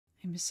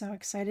I'm so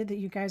excited that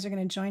you guys are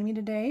going to join me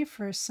today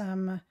for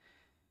some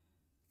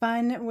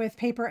fun with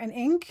paper and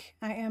ink.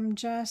 I am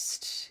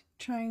just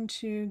trying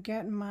to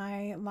get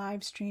my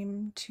live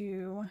stream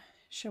to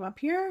show up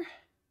here.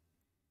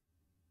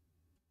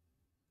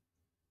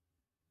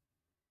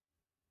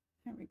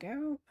 There we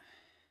go.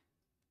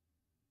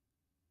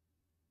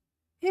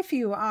 If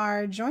you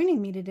are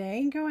joining me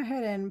today, go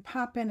ahead and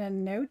pop in a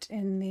note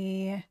in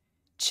the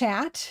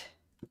chat.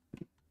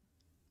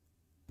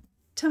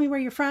 Tell me where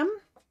you're from,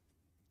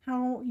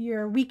 how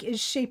your week is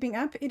shaping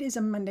up. It is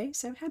a Monday,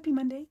 so happy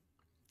Monday.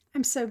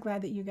 I'm so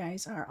glad that you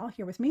guys are all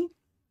here with me.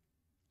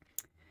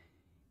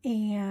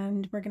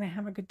 And we're going to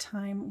have a good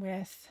time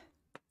with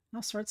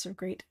all sorts of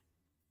great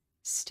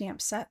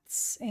stamp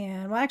sets.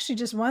 And, well, actually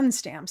just one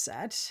stamp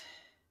set.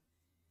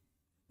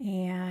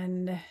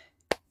 And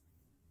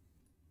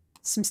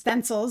some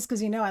stencils,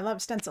 because you know I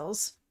love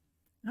stencils.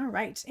 All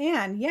right.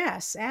 And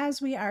yes,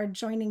 as we are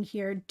joining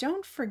here,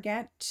 don't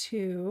forget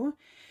to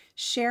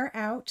share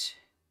out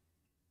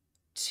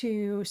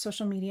to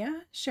social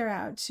media, share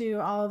out to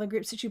all the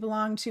groups that you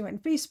belong to in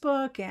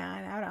Facebook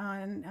and out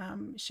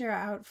on, share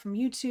out from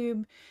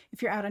YouTube.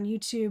 If you're out on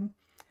YouTube,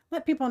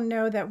 let people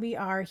know that we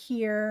are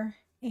here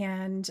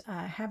and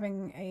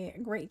having a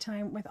great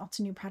time with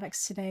Alta New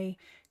products today,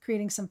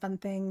 creating some fun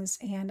things,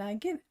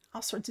 and get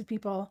all sorts of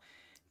people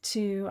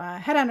to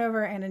head on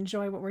over and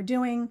enjoy what we're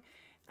doing.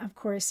 Of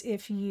course,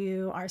 if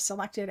you are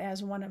selected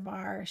as one of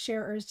our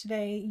sharers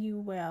today, you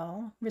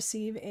will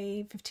receive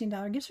a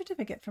 $15 gift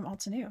certificate from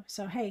Alta New.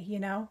 So, hey, you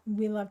know,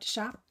 we love to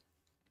shop.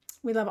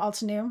 We love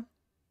Alta New.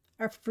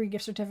 Our free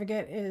gift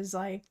certificate is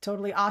like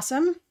totally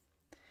awesome.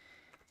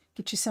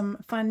 Get you some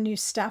fun new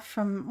stuff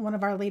from one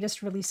of our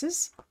latest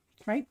releases,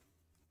 right?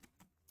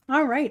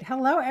 All right.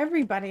 Hello,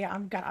 everybody.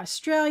 I've got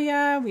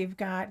Australia. We've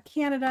got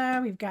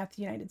Canada. We've got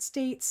the United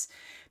States.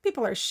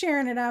 People are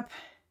sharing it up.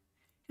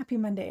 Happy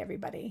Monday,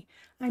 everybody.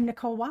 I'm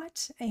Nicole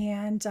Watt,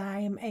 and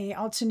I'm a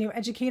Alta New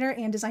educator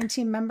and design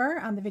team member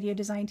on the video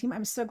design team.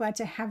 I'm so glad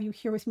to have you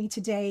here with me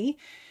today.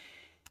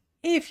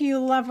 If you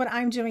love what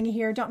I'm doing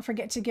here, don't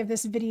forget to give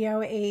this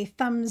video a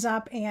thumbs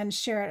up and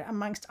share it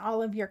amongst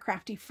all of your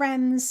crafty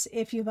friends.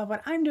 If you love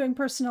what I'm doing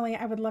personally,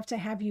 I would love to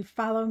have you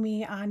follow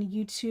me on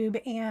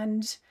YouTube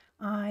and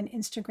on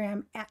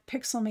Instagram at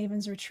Pixel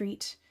Mavens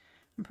Retreat.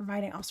 I'm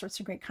providing all sorts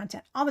of great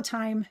content all the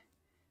time,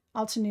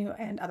 Alta New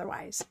and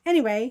otherwise.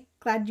 Anyway,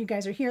 glad you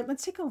guys are here.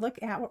 Let's take a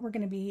look at what we're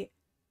going to be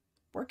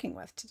working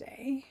with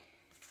today.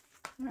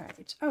 All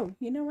right. Oh,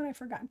 you know what I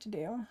forgot to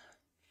do?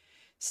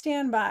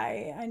 Stand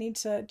by. I need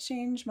to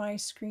change my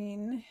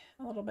screen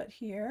a little bit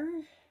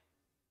here.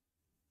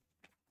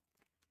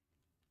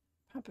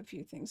 Pop a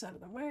few things out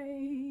of the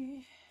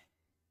way.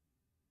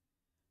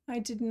 I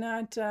did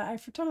not, I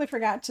totally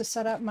forgot to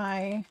set up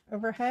my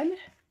overhead,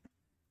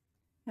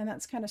 and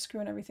that's kind of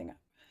screwing everything up.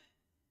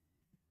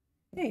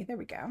 Hey, there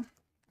we go.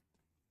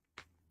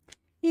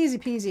 Easy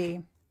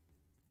peasy.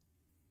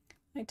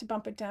 I like to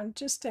bump it down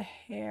just a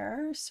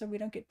hair so we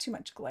don't get too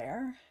much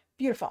glare.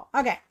 Beautiful.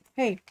 Okay.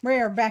 Hey,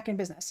 we're back in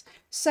business.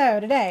 So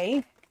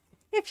today,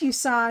 if you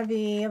saw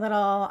the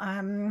little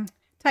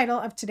title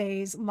of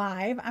today's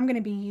live, I'm going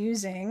to be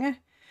using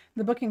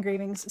the Book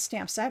Engravings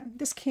stamp set.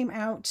 This came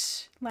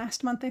out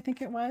last month, I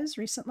think it was,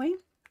 recently.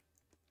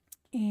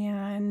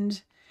 And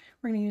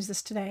we're going to use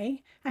this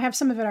today. I have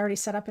some of it already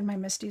set up in my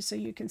MISTI, so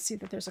you can see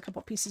that there's a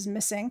couple pieces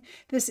missing.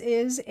 This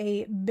is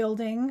a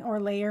building or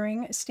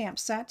layering stamp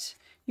set.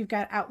 You've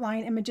got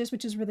outline images,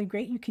 which is really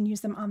great. You can use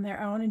them on their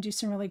own and do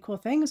some really cool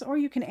things, or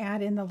you can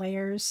add in the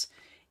layers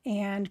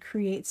and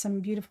create some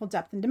beautiful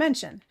depth and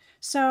dimension.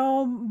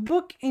 So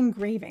Book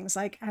Engravings,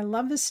 like, I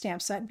love this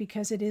stamp set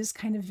because it is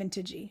kind of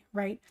vintagey,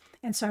 right?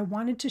 And so I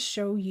wanted to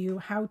show you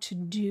how to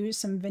do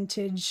some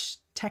vintage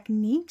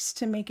techniques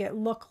to make it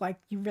look like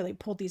you really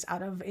pulled these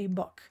out of a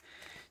book.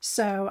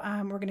 So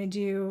we're going to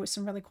do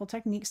some really cool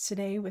techniques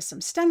today with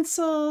some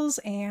stencils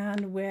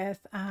and with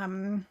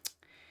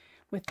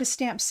the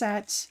stamp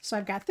set. So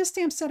I've got this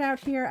stamp set out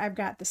here. I've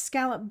got the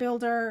scallop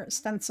builder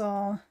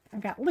stencil.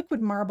 I've got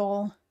liquid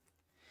marble.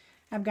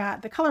 I've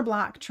got the color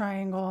block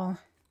triangle.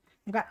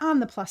 I've got on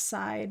the plus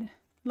side.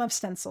 Love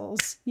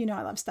stencils. You know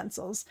I love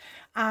stencils.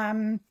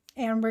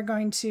 And we're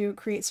going to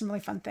create some really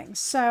fun things.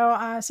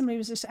 So somebody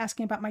was just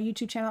asking about my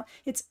YouTube channel.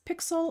 It's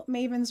Pixel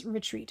Mavens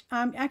Retreat.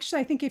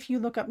 Actually, I think if you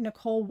look up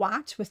Nicole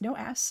Watt with no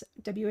S,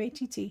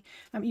 W-A-T-T,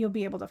 you'll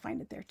be able to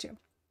find it there too.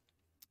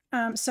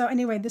 So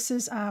anyway, this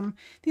is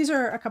these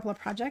are a couple of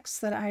projects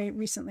that I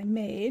recently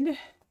made,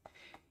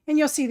 and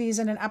you'll see these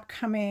in an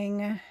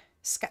upcoming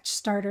sketch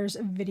starters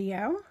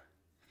video.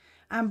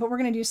 But we're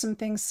going to do some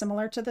things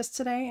similar to this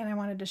today, and I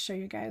wanted to show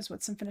you guys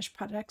what some finished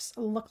projects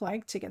look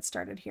like to get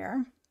started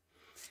here.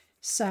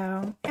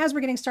 So as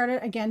we're getting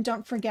started, again,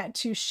 don't forget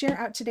to share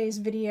out today's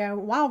video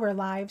while we're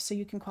live so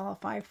you can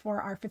qualify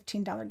for our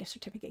 $15 gift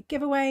certificate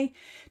giveaway.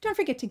 Don't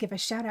forget to give a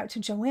shout out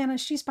to Joanna.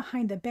 She's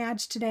behind the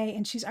badge today,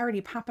 and she's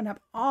already popping up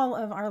all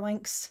of our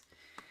links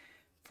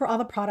for all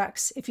the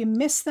products. If you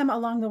miss them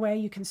along the way,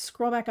 you can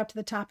scroll back up to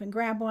the top and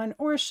grab one,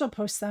 or she'll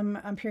post them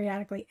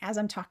periodically as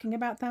I'm talking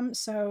about them.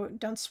 So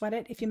don't sweat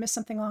it. If you miss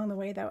something along the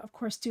way, though, of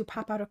course, do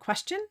pop out a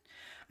question.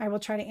 I will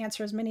try to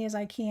answer as many as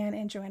I can,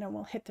 and Joanna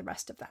will hit the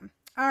rest of them.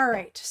 All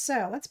right,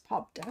 so let's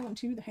pop down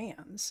to the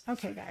hands.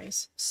 Okay,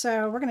 guys,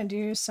 so we're going to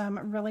do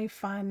some really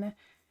fun,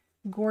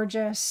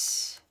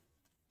 gorgeous,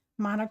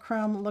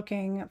 monochrome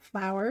looking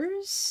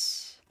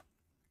flowers.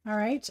 All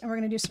right, and we're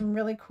going to do some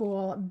really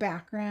cool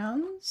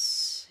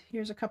backgrounds.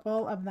 Here's a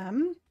couple of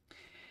them.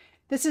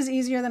 This is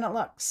easier than it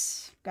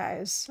looks,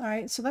 guys. All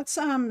right, so let's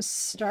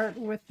start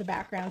with the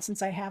background,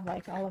 since I have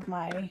like all of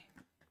my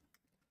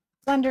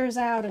blenders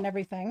out and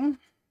everything.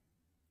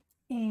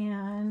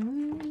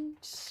 And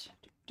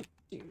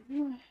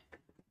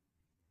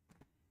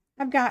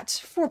I've got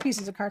 4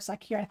 pieces of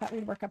cardstock here. I thought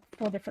we'd work up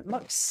 4 different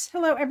looks.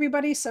 Hello,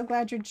 everybody. So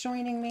glad you're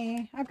joining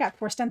me. I've got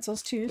 4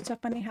 stencils too. So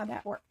funny how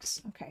that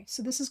works. Okay,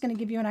 so this is going to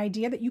give you an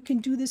idea that you can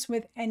do this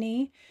with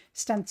any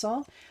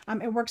stencil.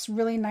 It works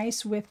really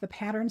nice with the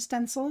pattern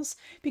stencils,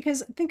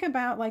 because think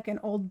about like an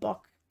old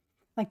book,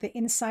 like the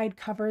inside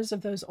covers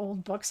of those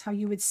old books, how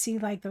you would see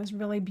like those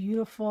really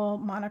beautiful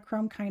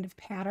monochrome kind of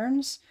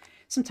patterns.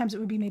 Sometimes it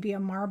would be maybe a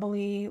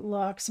marbly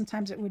look.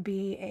 Sometimes it would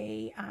be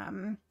a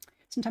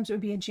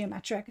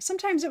geometric.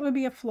 Sometimes it would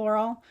be a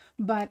floral,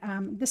 but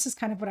this is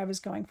kind of what I was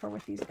going for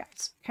with these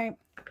guys. Okay.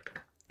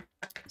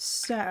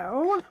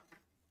 So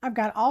I've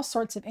got all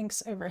sorts of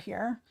inks over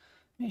here.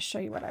 Let me show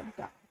you what I've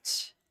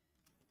got.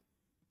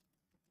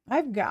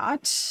 I've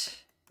got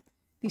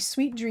the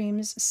Sweet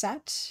Dreams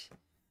set.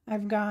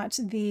 I've got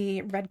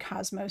the Red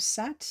Cosmos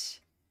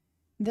set.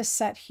 This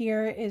set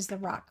here is the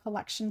Rock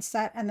Collection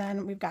set, and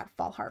then we've got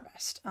Fall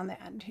Harvest on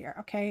the end here,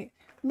 okay?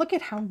 Look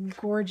at how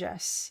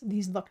gorgeous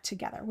these look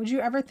together. Would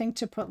you ever think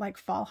to put like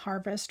Fall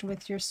Harvest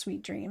with your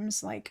Sweet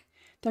Dreams? Like,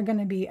 they're going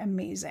to be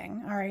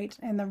amazing, all right?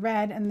 And the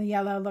red and the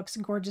yellow looks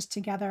gorgeous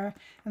together.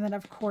 And then,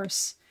 of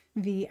course,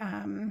 the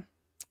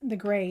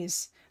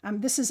grays.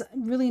 This is a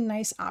really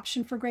nice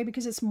option for gray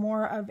because it's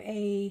more of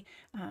a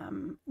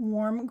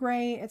warm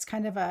gray. It's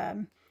kind of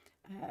a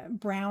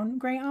brown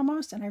gray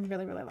almost, and I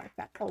really, really like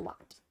that a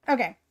lot.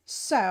 Okay,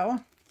 so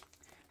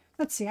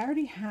let's see. I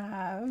already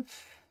have,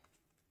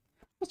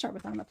 we'll start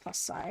with on the plus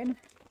side.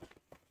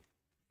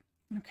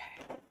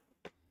 Okay.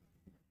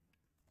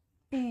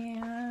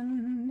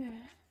 And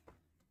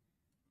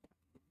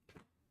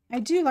I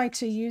do like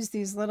to use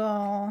these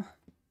little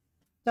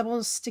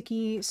double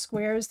sticky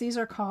squares. These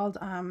are called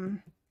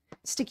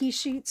sticky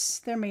sheets.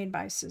 They're made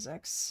by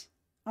Sizzix.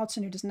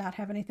 Altenew does not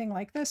have anything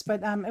like this,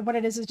 but what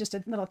it is just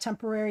a little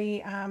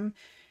temporary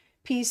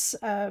piece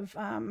of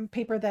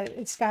paper that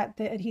it's got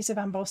the adhesive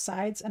on both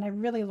sides, and I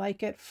really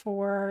like it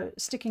for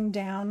sticking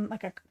down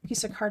like a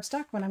piece of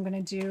cardstock when I'm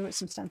going to do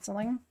some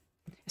stenciling,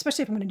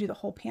 especially if I'm going to do the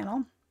whole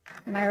panel,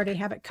 and I already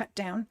have it cut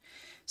down.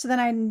 So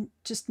then I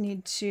just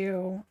need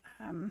to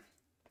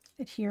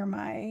adhere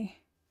my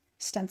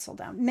stencil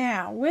down.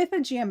 Now, with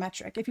a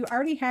geometric, if you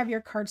already have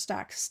your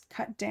cardstocks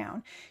cut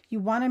down, you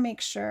want to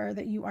make sure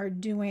that you are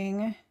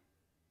you're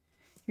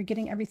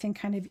getting everything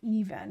kind of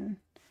even,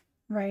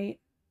 right?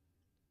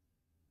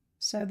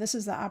 So this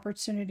is the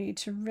opportunity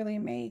to really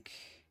make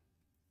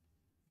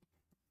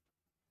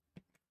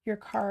your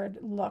card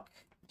look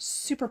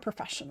super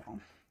professional.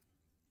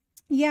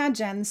 Yeah,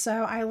 Jen,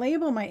 so I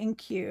label my ink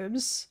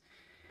cubes.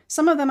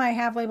 Some of them I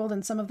have labeled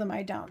and some of them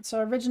I don't. So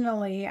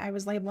originally I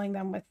was labeling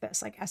them with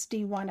this, like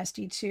SD1,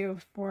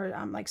 SD2 for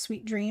like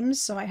Sweet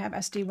Dreams. So I have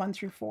SD1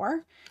 through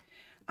 4.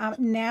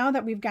 Now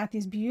that we've got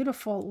these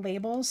beautiful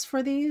labels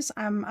for these,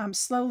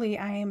 slowly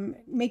I'm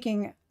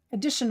making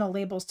additional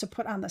labels to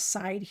put on the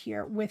side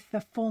here with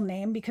the full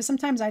name, because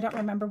sometimes I don't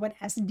remember what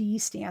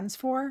SD stands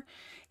for,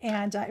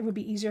 and it would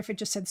be easier if it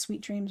just said Sweet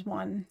Dreams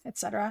 1,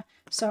 etc.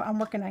 So I'm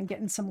working on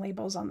getting some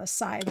labels on the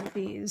side of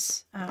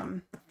these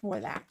for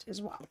that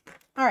as well.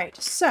 All right,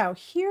 so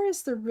here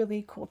is the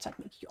really cool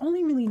technique. You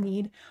only really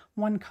need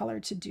one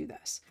color to do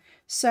this.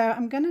 So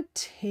I'm going to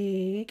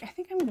take, I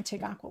think I'm going to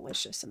take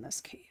Aqualicious in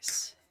this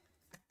case.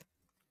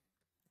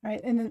 All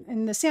right, and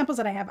in the samples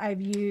that I have,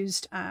 I've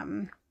used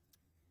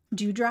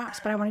dewdrops,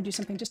 but I want to do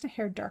something just a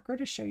hair darker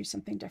to show you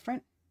something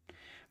different.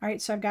 All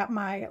right, so I've got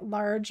my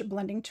large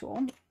blending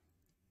tool.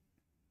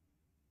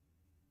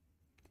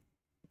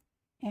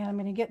 And I'm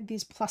going to get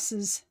these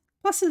pluses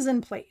in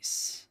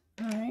place.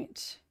 All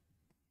right,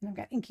 and I've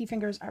got inky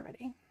fingers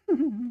already.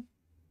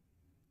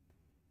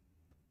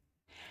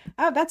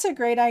 Oh, that's a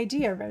great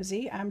idea,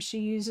 Rosie. She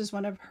uses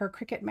one of her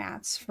Cricut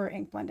mats for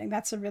ink blending.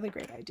 That's a really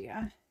great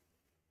idea.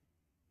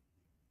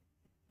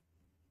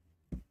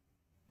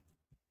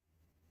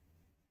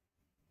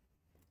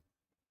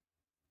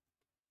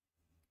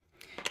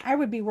 I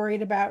would be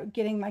worried about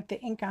getting like the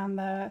ink on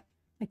the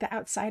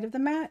outside of the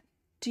mat.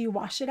 Do you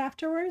wash it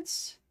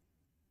afterwards?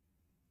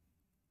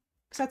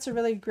 Because that's a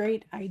really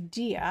great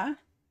idea.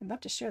 I'd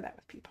love to share that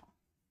with people.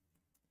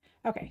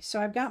 Okay,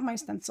 so I've got my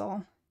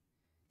stencil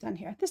done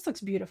here. This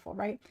looks beautiful,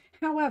 right?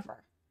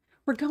 However,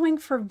 we're going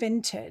for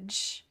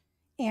vintage,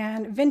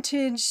 and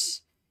vintage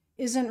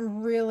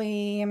isn't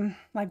really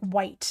like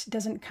white. It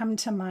doesn't come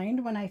to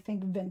mind when I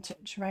think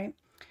vintage, right?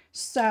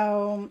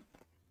 So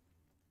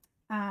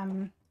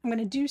I'm going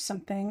to do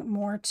something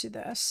more to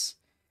this,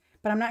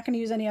 but I'm not going to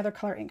use any other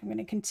color ink. I'm going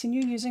to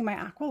continue using my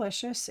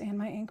Aqualicious and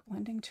my ink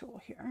blending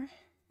tool here.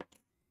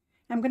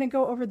 I'm going to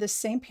go over this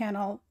same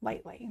panel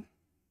lightly.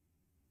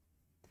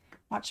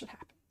 Watch what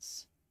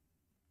happens.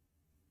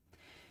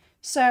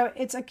 So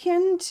it's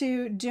akin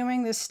to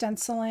doing this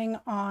stenciling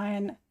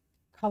on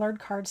colored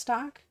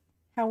cardstock.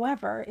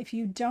 However, if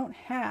you don't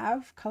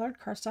have colored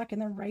cardstock in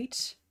the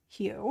right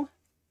hue,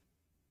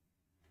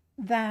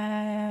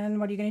 then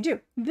what are you going to do?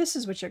 This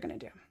is what you're going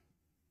to do.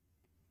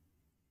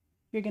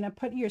 You're going to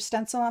put your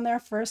stencil on there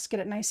first, get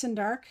it nice and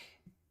dark,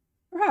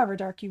 or however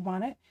dark you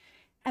want it.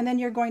 And then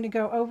you're going to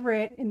go over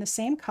it in the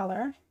same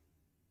color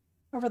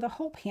over the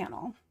whole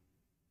panel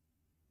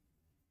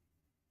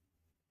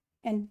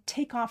and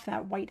take off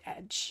that white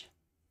edge.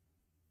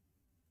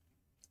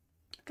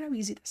 Look how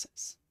easy this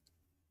is.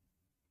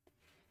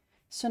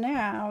 So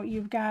now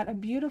you've got a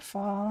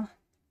beautiful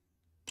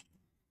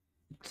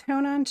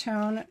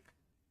tone-on-tone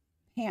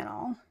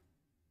panel,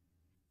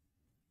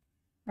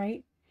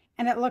 right?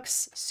 And it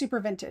looks super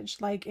vintage,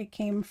 like it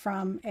came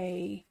from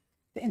the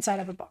inside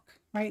of a book,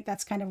 right?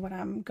 That's kind of what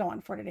I'm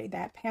going for today.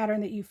 That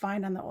pattern that you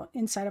find on the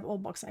inside of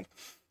old books. Like,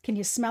 can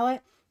you smell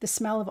it? The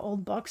smell of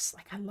old books.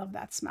 Like, I love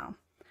that smell.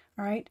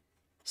 All right.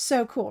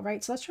 So cool,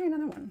 right? So let's try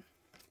another one.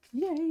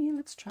 Yay,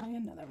 let's try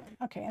another one.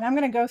 Okay, and I'm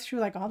going to go through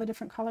like all the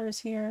different colors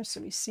here so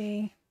we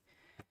see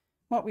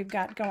what we've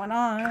got going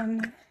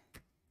on.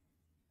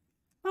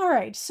 All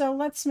right, so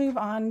let's move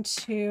on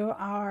to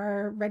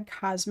our Red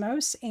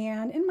Cosmos.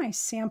 And in my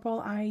sample,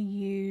 I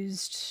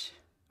used,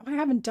 oh, I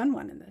haven't done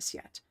one in this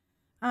yet.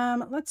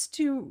 Let's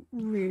do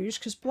Rouge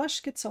because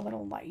blush gets a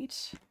little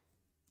light.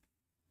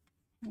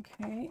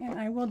 Okay, and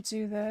I will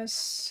do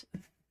this.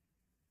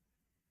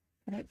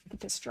 I'm gonna get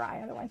this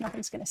dry, otherwise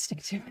nothing's gonna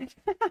stick to it.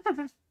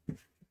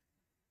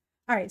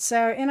 All right,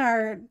 so in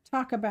our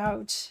talk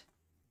about,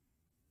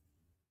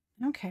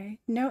 okay,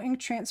 no ink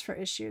transfer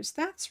issues.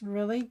 That's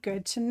really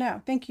good to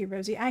know. Thank you,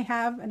 Rosie. I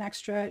have an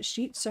extra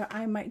sheet, so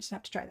I might just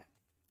have to try that.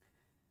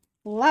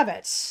 Love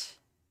it.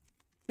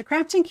 The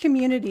crafting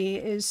community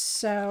is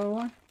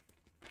so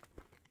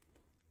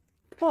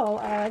full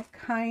of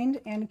kind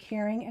and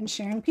caring and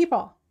sharing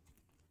people.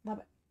 Love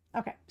it.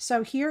 Okay,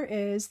 so here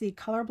is the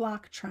color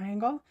block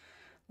triangle.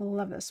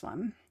 Love this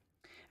one.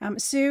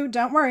 Sue,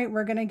 don't worry.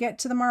 We're going to get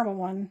to the marble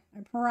one.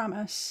 I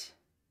promise.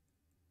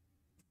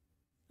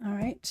 All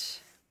right.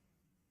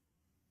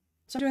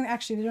 So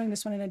actually doing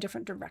this one in a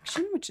different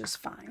direction, which is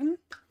fine.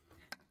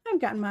 I've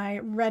got my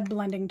red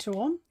blending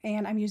tool,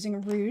 and I'm using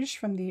Rouge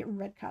from the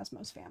Red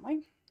Cosmos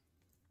family.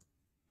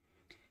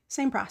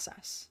 Same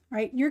process,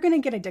 right? You're going to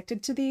get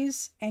addicted to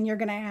these, and you're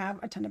going to have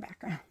a ton of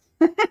background.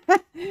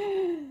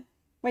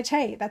 Which,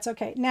 hey, that's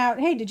okay. Now,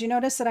 hey, did you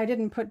notice that I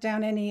didn't put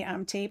down any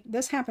tape?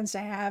 This happens to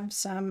have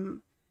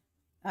some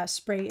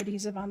spray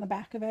adhesive on the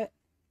back of it,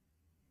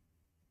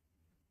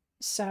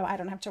 so I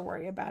don't have to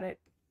worry about it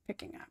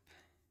picking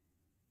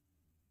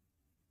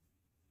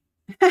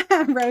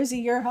up. Rosie,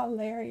 you're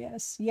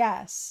hilarious.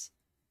 Yes.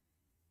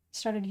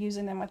 Started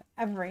using them with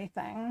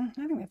everything.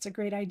 I think that's a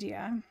great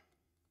idea.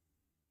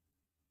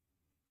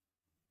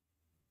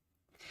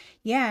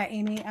 Yeah,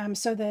 Amy.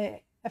 So the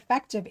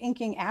effect of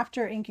inking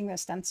after inking the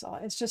stencil,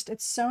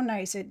 it's so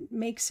nice. It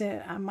makes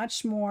it a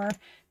much more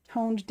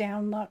toned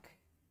down look.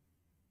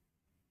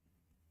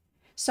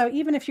 So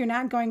even if you're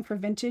not going for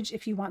vintage,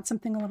 if you want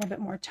something a little bit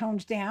more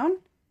toned down,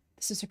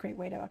 this is a great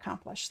way to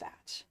accomplish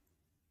that.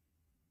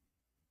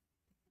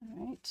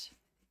 All right.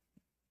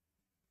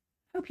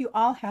 Hope you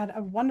all had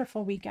a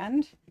wonderful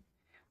weekend.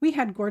 We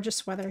had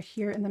gorgeous weather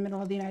here in the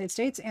middle of the United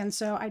States, and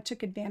so I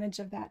took advantage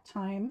of that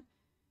time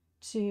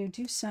to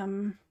do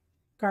some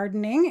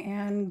gardening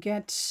and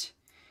get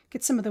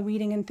some of the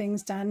weeding and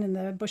things done and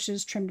the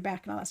bushes trimmed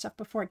back and all that stuff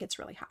before it gets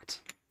really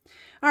hot.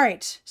 All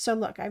right, so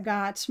look, I've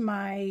got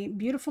my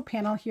beautiful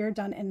panel here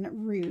done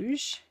in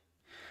Rouge.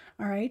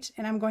 All right,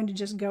 and I'm going to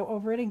just go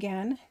over it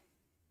again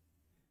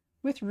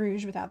with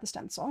Rouge without the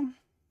stencil.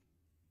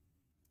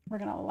 We're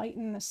going to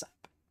lighten this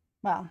up.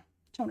 Well,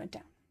 tone it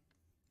down.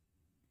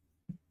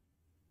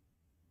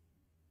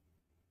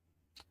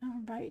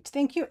 All right,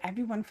 thank you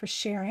everyone for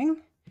sharing.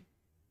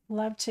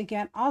 Love to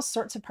get all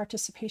sorts of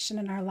participation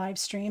in our live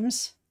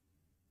streams.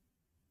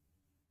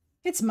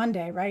 It's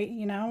Monday, right?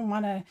 You know,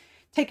 want to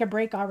take a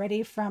break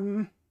already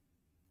from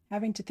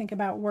having to think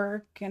about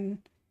work and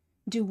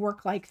do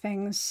work-like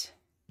things.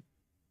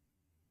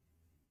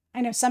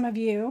 I know some of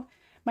you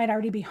might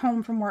already be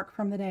home from work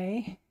from the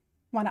day,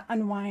 want to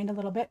unwind a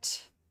little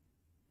bit.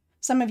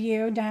 Some of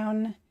you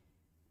down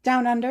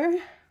under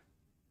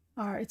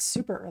it's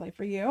super early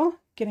for you,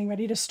 getting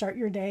ready to start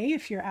your day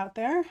if you're out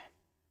there.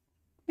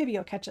 Maybe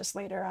you'll catch us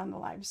later on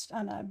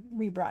on a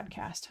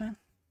rebroadcast, huh?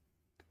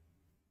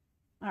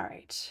 All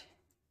right.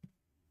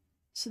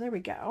 So there we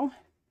go.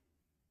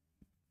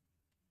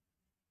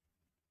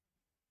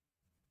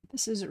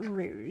 This is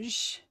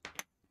Rouge.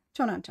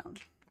 Tone on tone.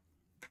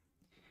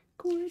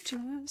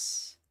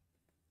 Gorgeous.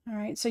 All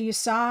right, so you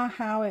saw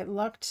how it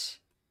looked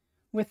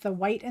with the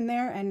white in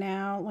there, and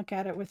now look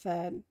at it with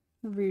the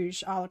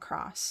rouge all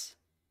across.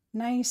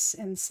 Nice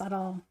and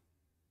subtle,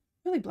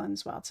 really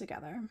blends well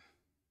together.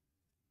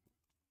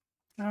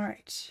 All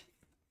right.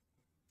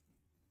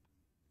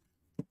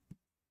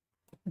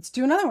 Let's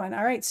do another one.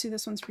 All right, Sue,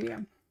 this one's for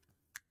you.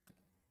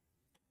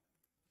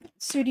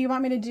 Sue, do you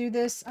want me to do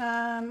this?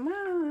 Yeah,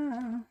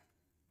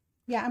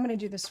 I'm going to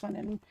do this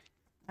one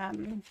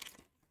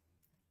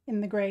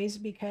in the grays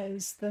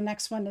because the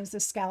next one is the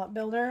scallop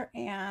builder,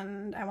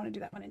 and I want to do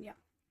that one in yellow.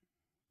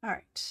 All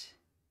right.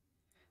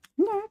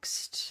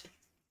 Next.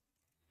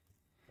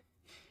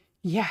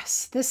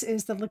 Yes, this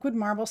is the liquid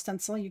marble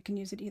stencil. You can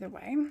use it either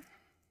way.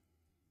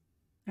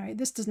 All right,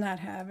 this does not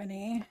have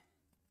any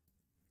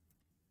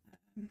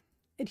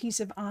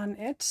adhesive on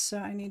it, so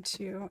I need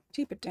to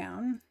tape it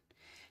down.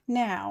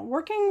 Now,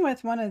 working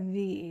with one of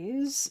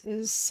these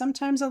is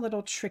sometimes a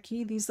little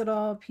tricky. These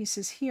little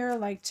pieces here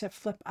like to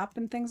flip up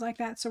and things like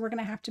that, so we're going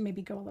to have to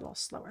maybe go a little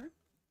slower.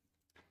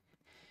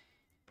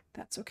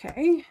 That's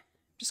okay. I'm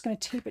just going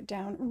to tape it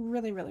down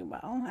really, really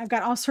well. I've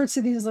got all sorts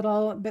of these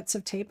little bits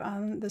of tape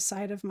on the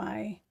side of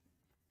my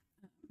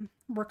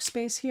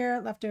workspace here,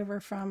 left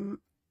over from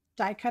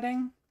die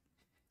cutting.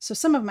 So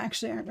some of them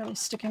actually aren't really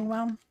sticking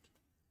well.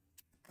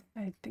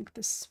 I think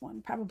this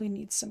one probably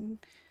needs some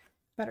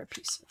better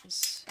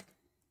pieces,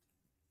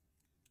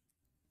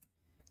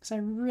 because I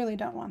really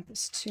don't want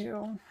this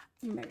to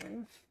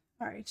move.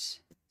 All right,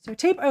 so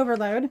tape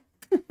overload.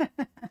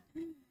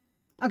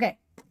 Okay,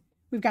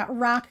 we've got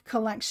rock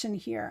collection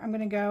here. I'm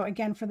going to go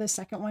again for the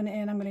second one,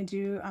 and I'm going to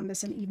do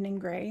this in evening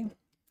gray.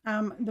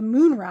 The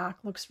moon rock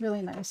looks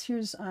really nice.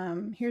 Here's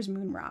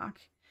moon rock,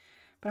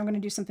 but I'm going to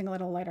do something a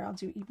little lighter. I'll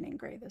do evening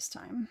gray this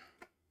time.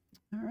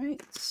 All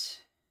right.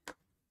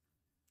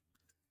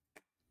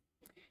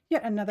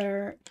 Yet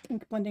another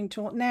ink blending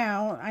tool.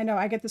 Now, I know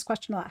I get this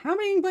question a lot. How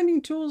many ink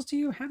blending tools do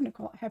you have,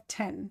 Nicole? I have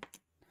 10.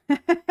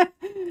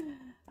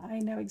 I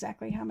know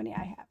exactly how many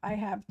I have. I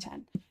have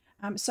 10.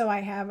 So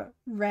I have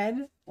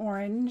red,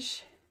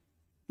 orange,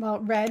 well,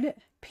 red,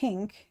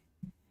 pink,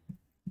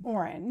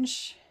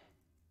 orange.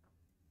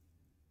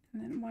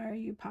 And then why are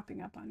you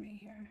popping up on me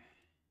here?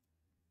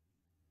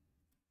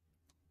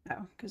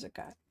 Oh, because it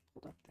got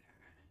pulled up there.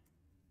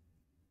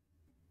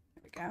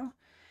 There we go.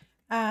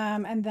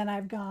 And then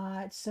I've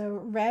got,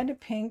 so red,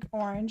 pink,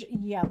 orange,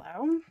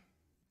 yellow.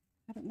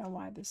 I don't know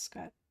why this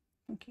got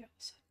funky.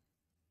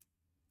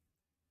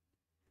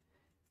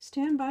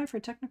 Stand by for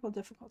technical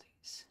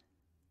difficulties.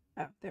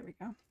 Oh, there we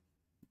go.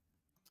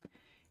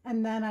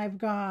 And then I've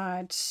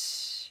got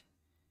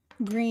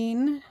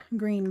green,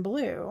 green,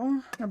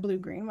 blue, or blue,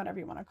 green, whatever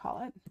you want to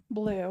call it.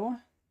 Blue,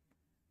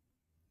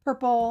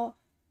 purple,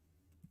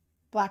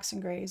 blacks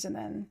and grays, and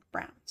then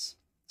browns.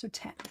 So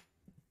 10.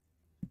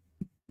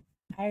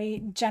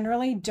 I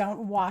generally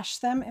don't wash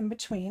them in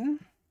between.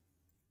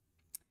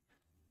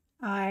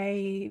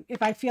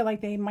 If I feel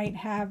like they might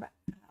have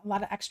a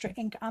lot of extra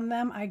ink on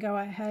them, I go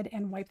ahead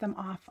and wipe them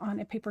off on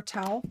a paper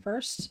towel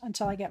first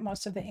until I get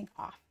most of the ink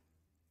off.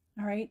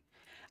 All right.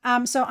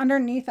 So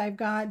underneath I've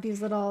got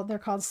these little, they're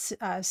called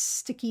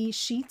sticky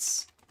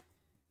sheets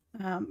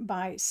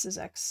by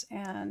Sizzix,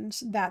 and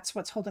that's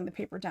what's holding the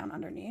paper down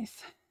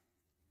underneath.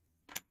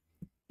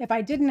 If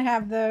I didn't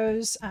have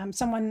those,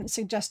 someone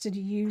suggested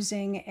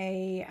using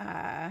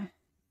a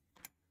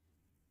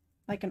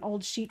like an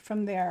old sheet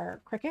from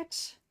their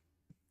Cricut,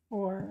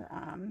 or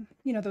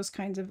you know, those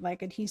kinds of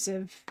like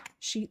adhesive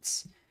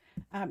sheets.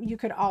 You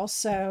could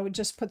also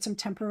just put some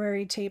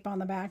temporary tape on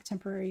the back,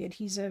 temporary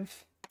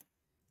adhesive,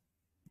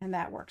 and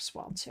that works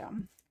well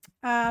too.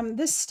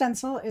 This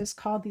stencil is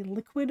called the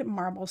liquid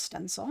marble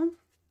stencil.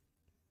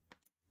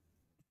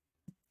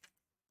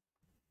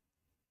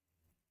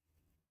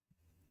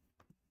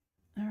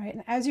 All right,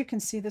 and as you can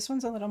see, this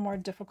one's a little more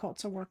difficult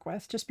to work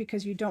with just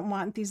because you don't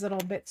want these little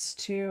bits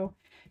to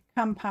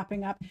come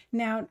popping up.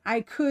 Now, I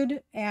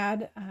could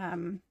add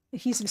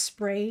adhesive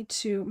spray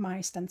to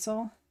my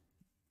stencil,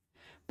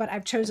 but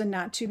I've chosen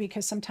not to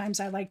because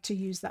sometimes I like to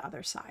use the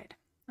other side.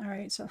 All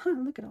right, so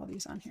look at all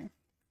these on here.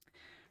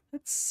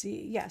 Let's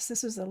see. Yes,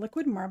 this is the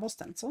liquid marble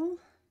stencil.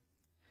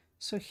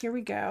 So here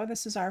we go.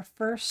 This is our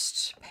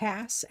first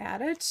pass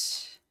at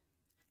it.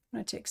 I'm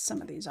going to take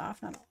some of these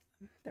off, not all of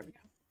them. There we go.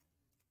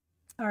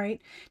 All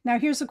right, now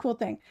here's the cool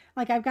thing.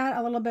 Like, I've got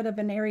a little bit of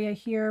an area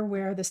here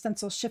where the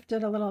stencil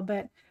shifted a little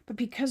bit, but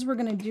because we're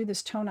going to do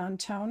this tone on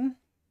tone,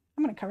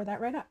 I'm going to cover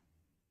that right up.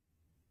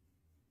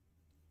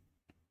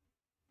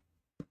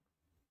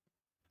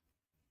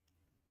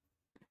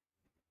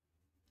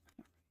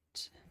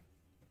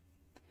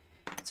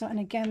 So, and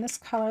again, this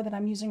color that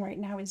I'm using right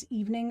now is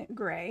evening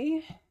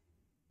gray.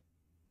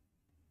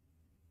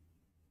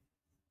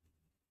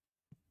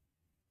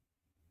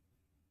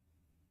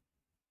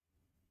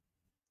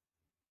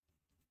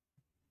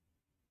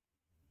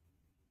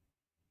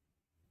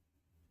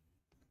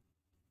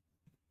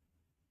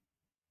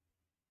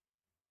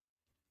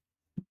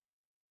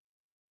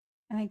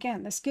 And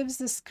again, this gives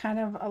this kind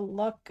of a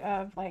look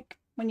of like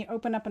when you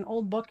open up an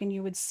old book and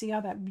you would see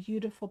all that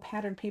beautiful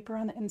patterned paper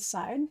on the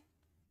inside.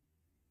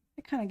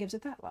 it kind of gives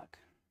it that look.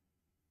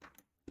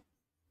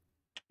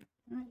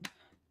 All right.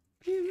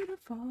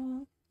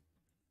 Beautiful.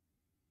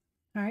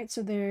 All right,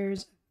 so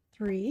there's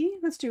 3.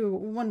 Let's do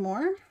one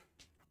more.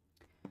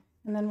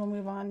 And then we'll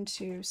move on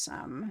to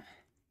some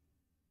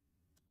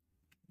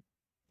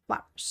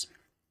flowers.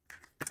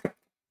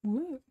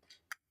 Woo.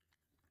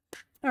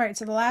 All right,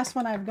 so the last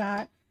one I've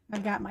got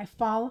my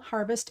Fall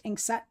Harvest ink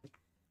set.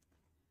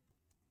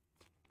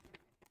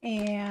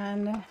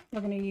 And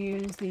we're going to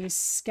use the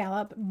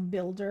Scallop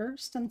Builder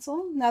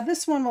stencil. Now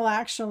this one will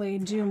actually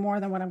do more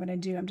than what I'm going to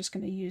do. I'm just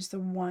going to use the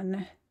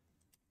one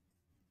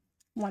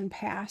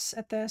pass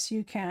at this.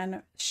 You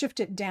can shift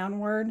it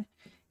downward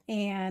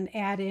and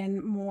add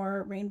in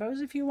more rainbows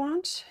if you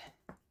want.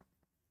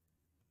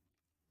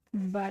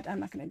 But I'm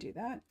not going to do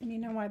that. And you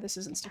know why this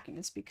isn't sticking?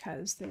 It's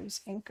because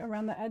there's ink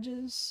around the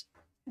edges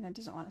and it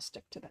doesn't want to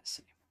stick to this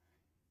anymore.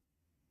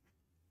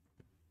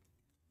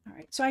 All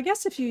right, so I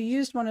guess if you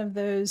used one of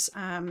those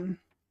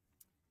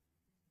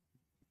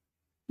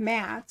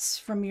mats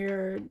from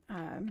your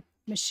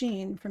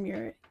machine, from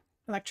your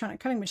electronic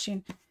cutting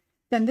machine,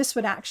 then this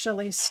would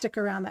actually stick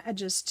around the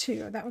edges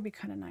too. That would be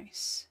kind of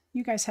nice.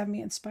 You guys have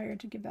me inspired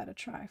to give that a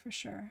try for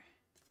sure.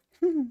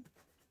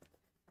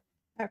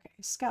 Okay,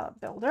 Scallop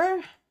Builder.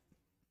 A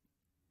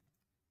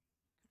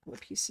couple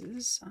of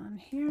pieces on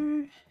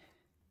here.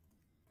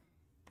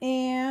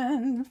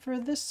 And for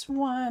this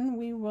one,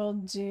 we will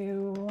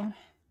do...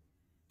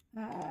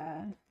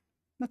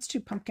 let's do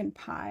pumpkin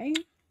pie.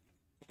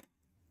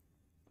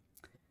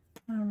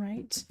 All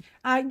right.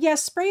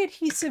 Yes, spray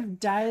adhesive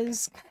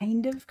does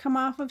kind of come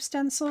off of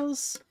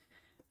stencils.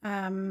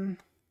 Sometimes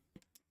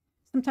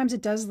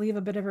it does leave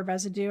a bit of a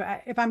residue.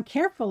 If I'm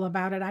careful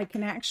about it, I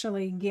can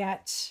actually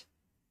get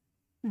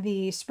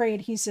the spray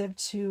adhesive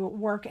to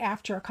work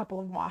after a couple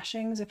of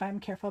washings if I'm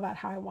careful about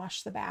how I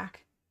wash the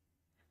back.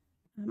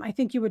 I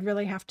think you would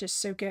really have to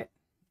soak it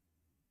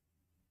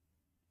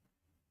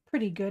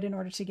pretty good in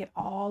order to get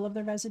all of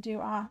the residue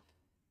off.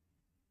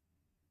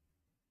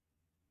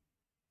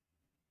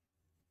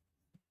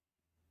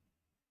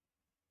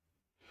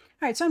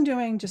 All right, so I'm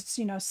doing just,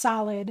 you know,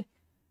 solid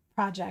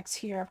projects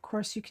here. Of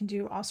course, you can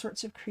do all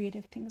sorts of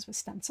creative things with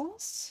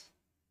stencils.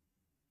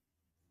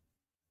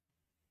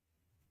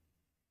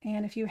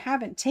 And if you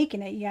haven't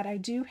taken it yet, I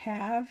do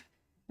have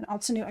an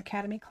Altenew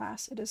Academy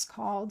class. It is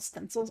called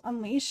Stencils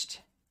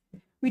Unleashed.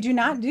 We do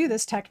not do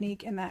this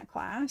technique in that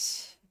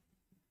class,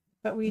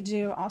 but we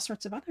do all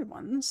sorts of other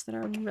ones that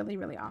are really,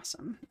 really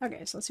awesome.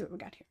 Okay, so let's see what we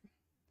got here.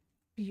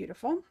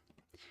 Beautiful.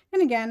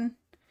 And again,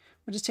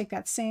 we'll just take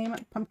that same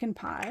pumpkin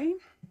pie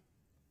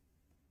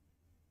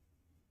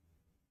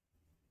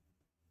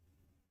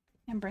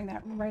and bring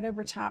that right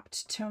over top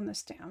to tone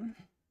this down.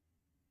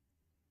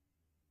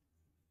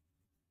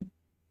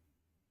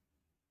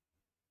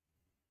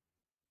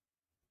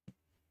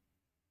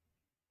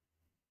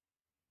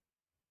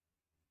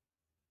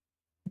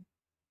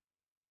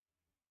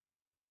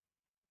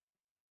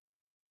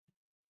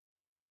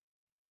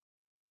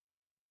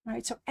 All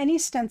right, so any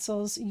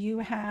stencils you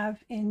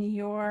have in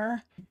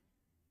your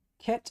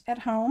kit at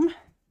home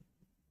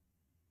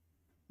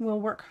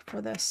will work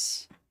for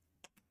this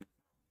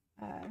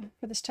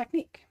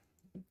technique.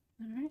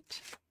 All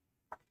right,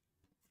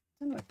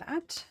 done with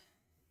that.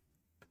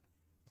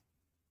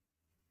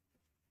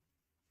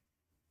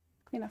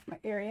 Clean off my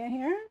area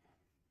here.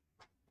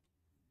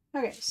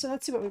 Okay, so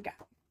let's see what we've got.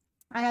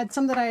 I had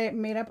some that I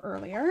made up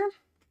earlier.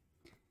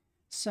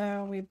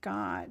 So we've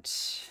got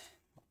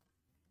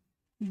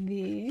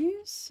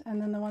these,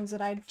 and then the ones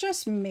that I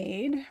just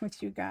made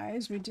with you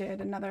guys. We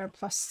did another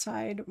plus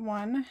side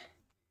one,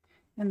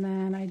 and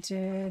then I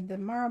did the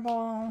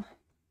marble.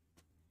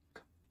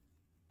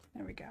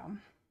 There we go.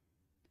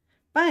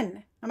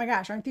 Fun. Oh my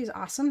gosh, aren't these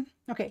awesome?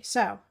 Okay,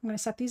 so I'm going to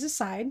set these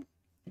aside.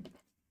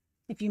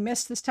 If you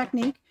missed this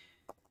technique,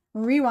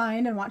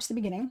 rewind and watch the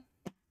beginning.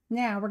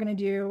 Now we're going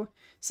to do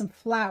some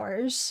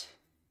flowers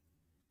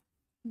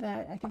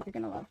that I think you're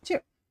going to love too.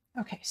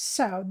 Okay,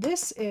 so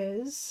this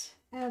is,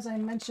 as I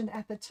mentioned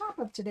at the top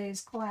of today's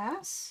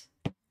class,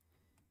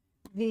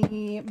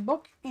 the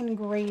Book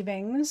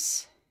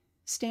Engravings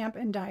stamp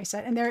and die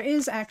set. And there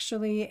is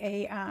actually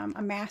a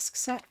mask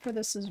set for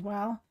this as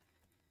well.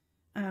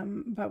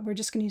 But we're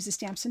just going to use the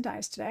stamps and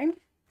dies today.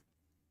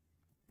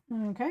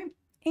 Okay,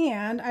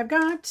 and I've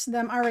got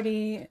them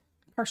already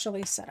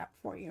partially set up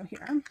for you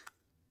here.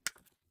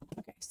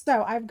 Okay,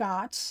 so I've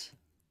got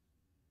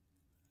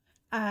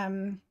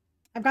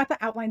the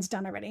outlines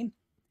done already.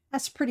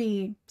 That's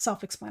pretty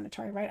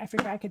self-explanatory, right? I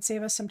figured I could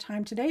save us some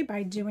time today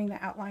by doing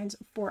the outlines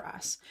for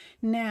us.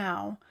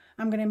 Now,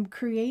 I'm going to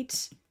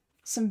create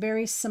some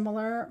very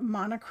similar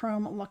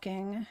monochrome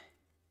looking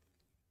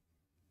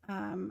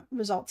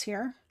results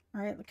here. All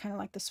right, kind of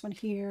like this one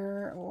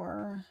here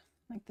or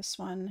like this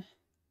one.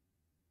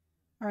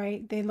 All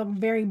right, they look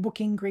very book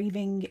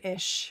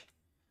engraving-ish.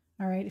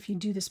 All right, if you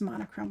do this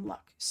monochrome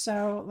look.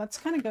 So let's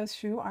kind of go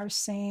through our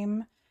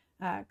same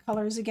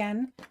colors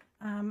again.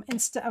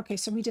 Okay,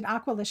 so we did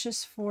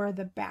Aqualicious for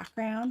the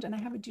background, and I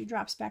have a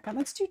Dewdrops background.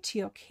 Let's do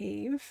Teal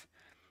Cave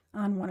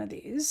on one of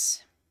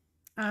these.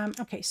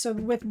 Okay, so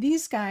with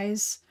these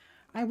guys,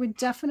 I would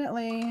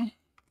definitely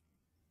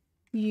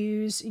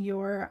use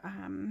your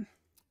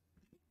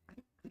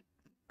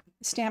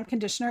stamp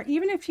conditioner.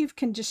 Even if you've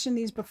conditioned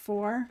these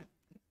before,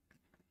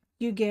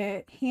 you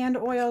get hand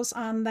oils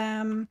on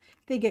them.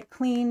 They get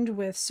cleaned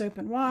with soap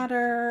and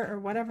water or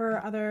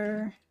whatever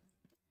other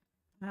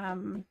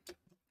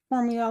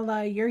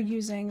formula you're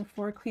using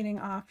for cleaning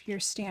off your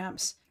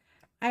stamps.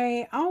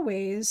 I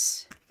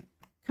always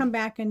come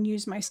back and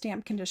use my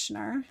stamp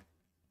conditioner.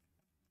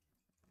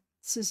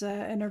 This is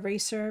an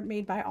eraser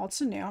made by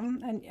Also New,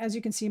 and as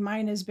you can see,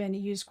 mine has been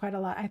used quite a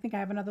lot. I think I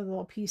have another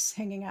little piece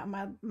hanging out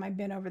in my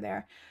bin over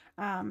there.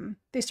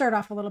 They start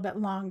off a little bit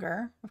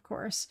longer, of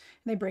course,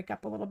 and they break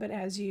up a little bit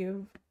as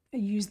you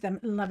use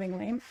them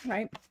lovingly,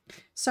 right?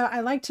 So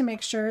I like to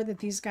make sure that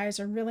these guys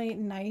are really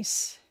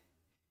nice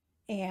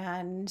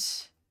and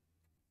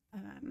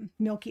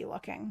milky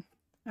looking.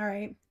 All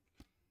right,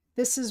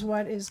 this is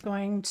what is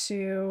going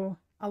to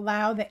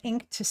allow the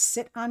ink to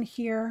sit on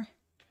here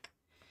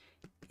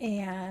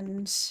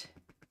and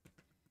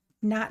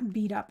not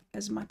beat up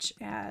as much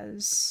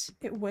as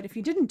it would if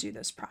you didn't do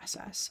this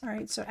process. All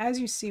right, so as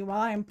you see, while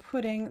I'm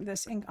putting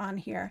this ink on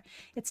here,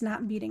 it's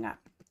not beating up.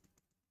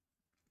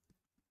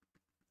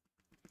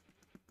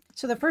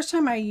 So the first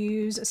time I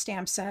use a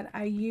stamp set,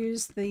 I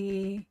use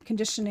the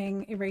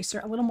conditioning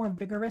eraser a little more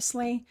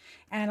vigorously,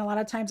 and a lot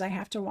of times I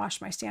have to wash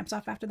my stamps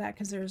off after that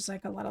because there's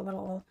like a lot of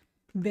little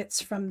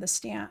bits from the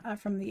stamp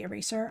from the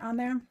eraser on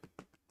there.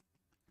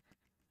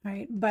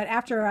 Right, but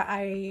after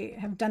I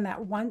have done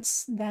that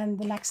once, then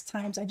the next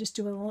times I just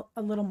do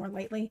a little more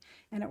lightly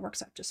and it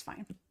works out just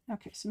fine.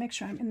 Okay, so make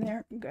sure I'm in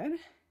there good.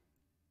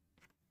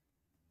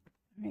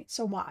 All right,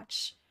 so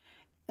watch.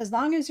 As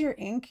long as your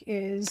ink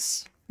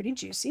is pretty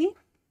juicy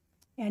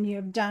and you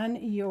have done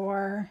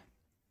your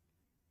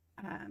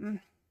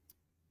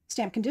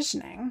stamp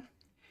conditioning,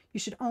 you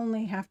should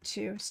only have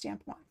to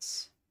stamp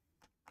once.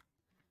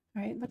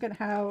 All right, look at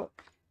how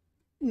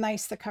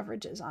nice the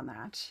coverage is on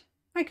that.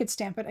 I could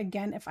stamp it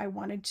again if I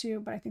wanted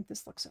to, but I think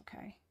this looks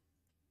okay.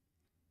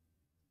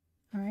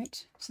 All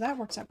right, so that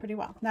works out pretty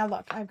well. Now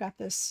look, I've got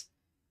this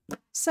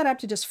set up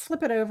to just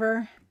flip it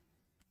over.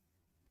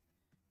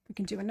 We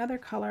can do another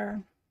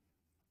color.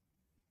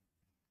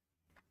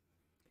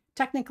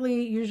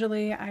 Technically,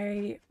 usually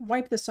I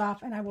wipe this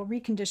off and I will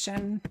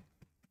recondition.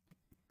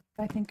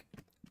 I think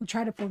we'll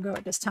try to forego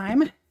it this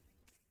time.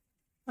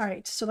 All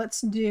right, so let's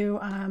do,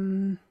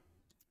 we're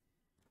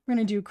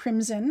gonna do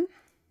crimson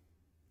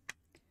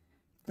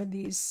for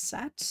these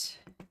set.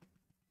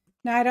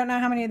 Now, I don't know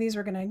how many of these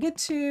we're going to get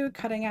to,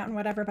 cutting out and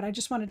whatever, but I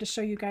just wanted to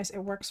show you guys it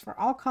works for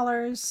all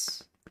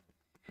colors.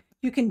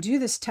 You can do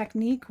this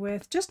technique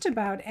with just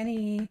about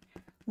any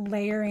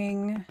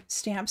layering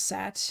stamp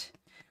set.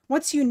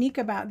 What's unique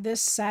about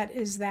this set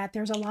is that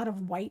there's a lot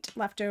of white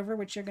left over,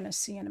 which you're going to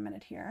see in a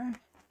minute here.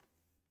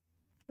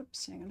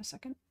 Oops, hang on a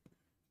second.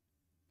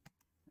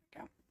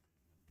 There we go.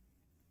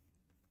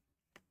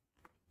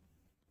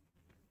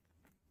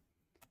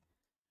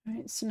 All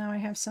right, so now I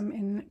have some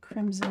in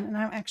crimson, and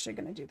I'm actually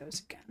going to do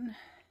those again.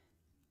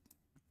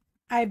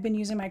 I've been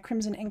using my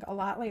crimson ink a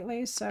lot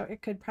lately, so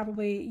it could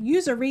probably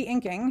use a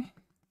re-inking.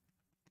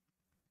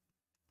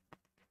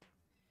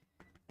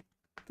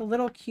 The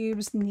little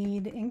cubes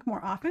need ink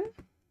more often,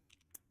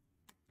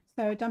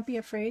 so don't be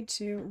afraid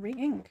to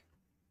re-ink.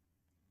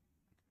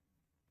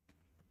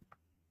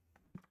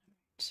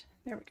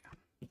 There we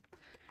go.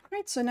 All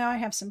right, so now I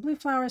have some blue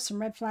flowers,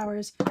 some red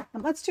flowers.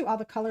 Let's do all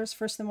the colors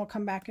first, then we'll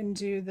come back and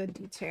do the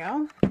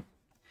detail.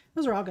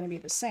 Those are all going to be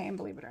the same,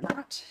 believe it or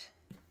not.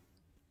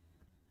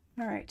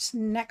 All right,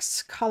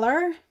 next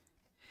color.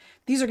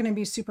 These are going to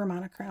be super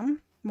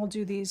monochrome. We'll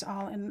do these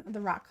all in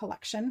the rock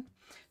collection.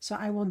 So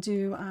I will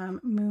do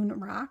Moon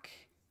Rock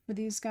for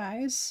these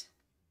guys.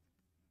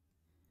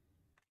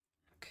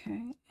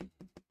 Okay.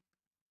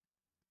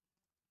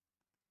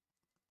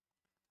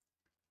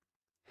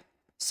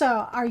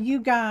 So are you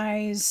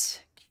guys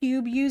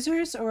cube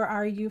users or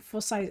are you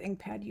full-size ink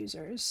pad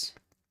users?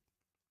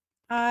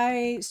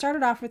 I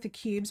started off with the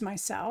cubes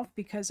myself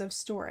because of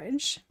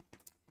storage.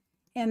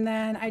 And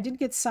then I did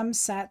get some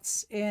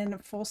sets in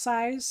full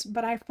size,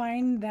 but I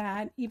find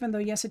that even though,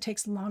 yes, it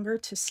takes longer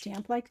to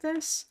stamp like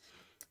this,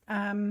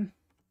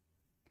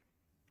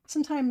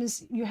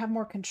 sometimes you have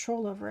more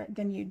control over it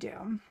than you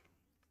do.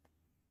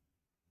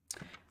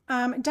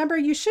 Deborah,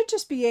 you should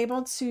just be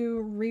able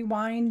to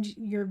rewind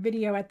your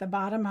video at the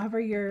bottom, hover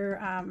your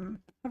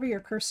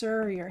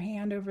cursor or your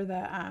hand over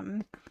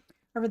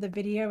the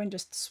video and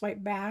just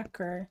swipe back,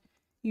 or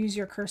use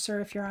your cursor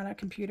if you're on a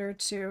computer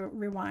to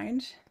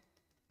rewind.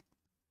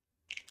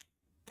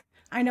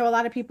 I know a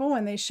lot of people,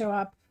 when they show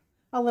up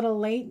a little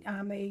late,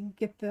 they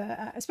get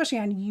the, especially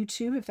on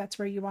YouTube, if that's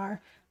where you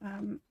are,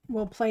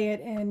 we'll play it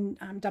in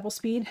double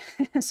speed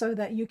so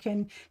that you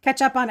can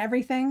catch up on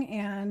everything,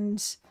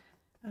 and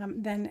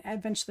then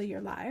eventually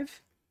you're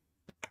live.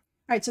 All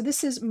right, so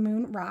this is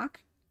Moon Rock.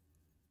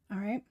 All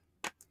right,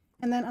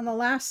 and then on the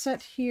last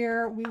set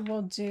here, we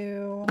will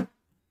do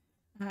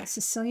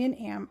Sicilian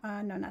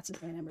Amber, no, not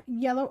Sicilian Amber,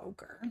 Yellow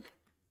Ochre.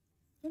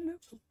 Hello,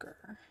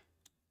 Booker.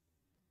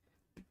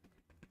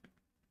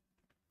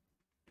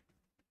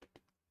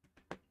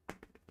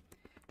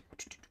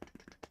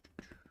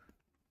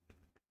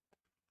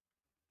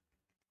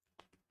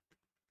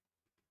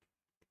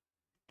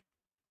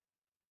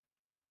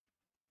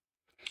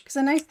 Because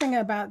the nice thing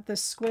about the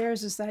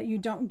squares is that you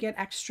don't get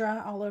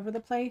extra all over the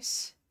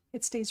place.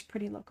 It stays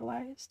pretty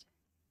localized.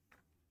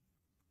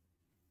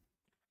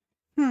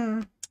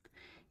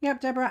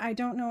 Yep, Deborah, I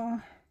don't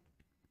know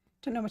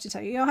what to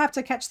tell you. You'll have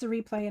to catch the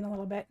replay in a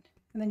little bit,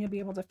 and then you'll be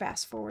able to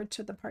fast forward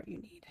to the part you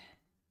need.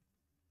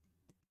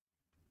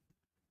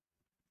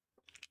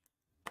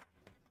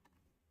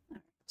 All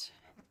right.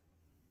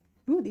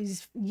 Ooh,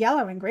 these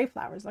yellow and gray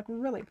flowers look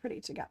really pretty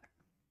together,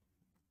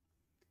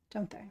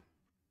 don't they?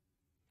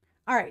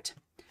 All right,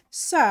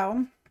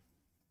 so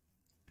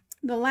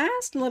the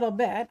last little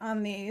bit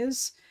on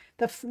these,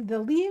 the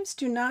leaves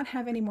do not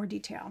have any more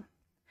detail.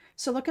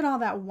 So look at all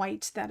that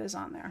white that is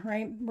on there,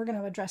 right? We're going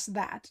to address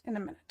that in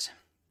a minute,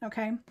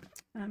 okay?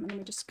 Let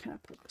me just kind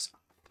of pull this off.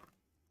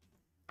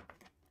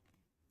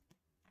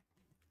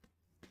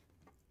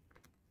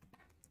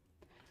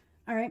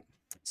 All right,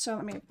 so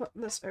let me flip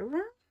this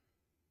over.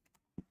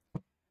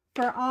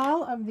 For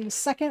all of the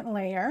second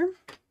layer,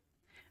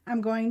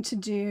 I'm going to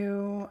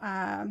do,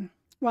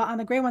 well, on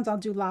the gray ones, I'll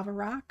do lava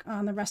rock.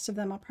 On the rest of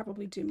them, I'll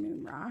probably do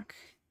moon rock.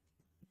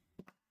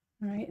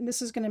 All right, and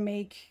this is going to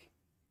make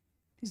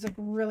these look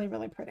really,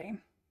 really pretty.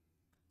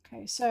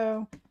 Okay,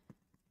 so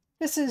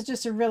this is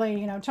just a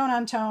really, you know, tone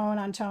on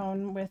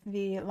tone with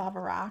the lava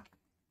rock.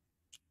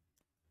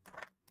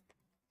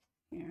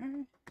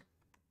 Here.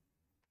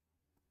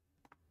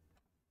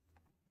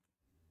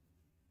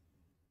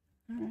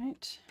 All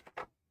right.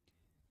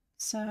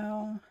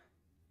 So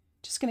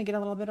just going to get a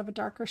little bit of a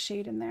darker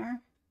shade in there.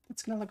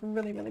 It's going to look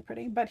really, really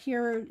pretty. But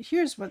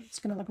here's what's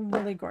going to look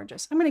really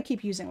gorgeous. I'm going to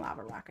keep using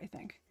lava rock, I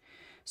think.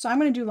 So I'm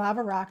going to do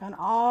lava rock on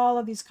all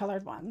of these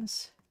colored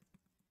ones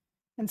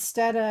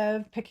instead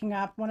of picking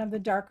up one of the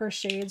darker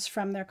shades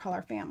from their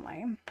color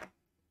family.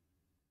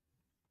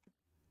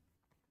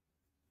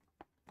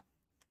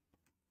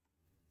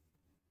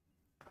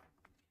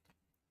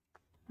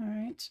 All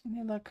right, and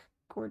they look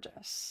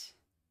gorgeous.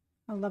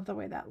 I love the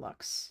way that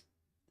looks.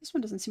 This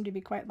one doesn't seem to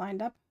be quite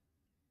lined up.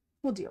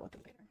 We'll deal with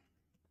it later.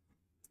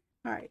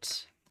 All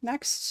right,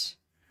 next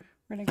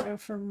we're going to go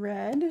for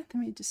red. Let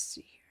me just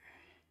see here.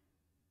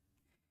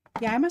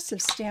 Yeah, I must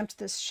have stamped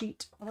this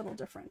sheet a little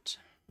different,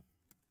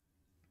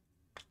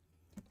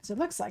 because it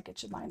looks like it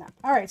should line up.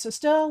 All right, so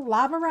still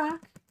lava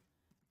rock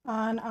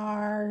on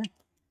our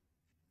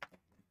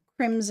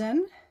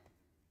crimson.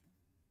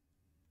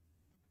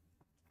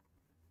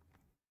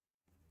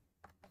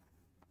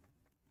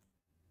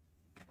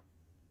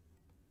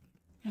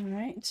 All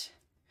right,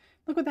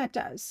 look what that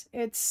does.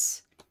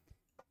 It's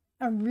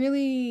a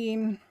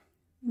really,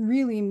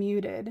 really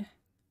muted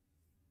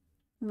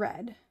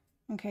red.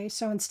 Okay,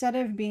 so instead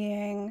of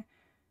being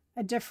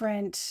a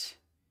different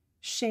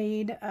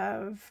shade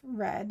of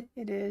red,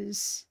 it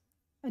is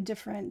a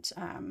different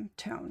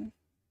tone.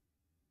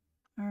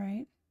 All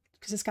right,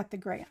 because it's got the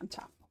gray on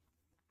top.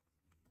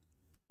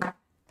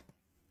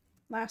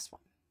 Last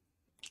one.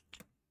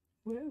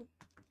 Woo.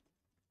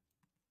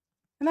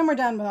 And then we're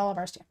done with all of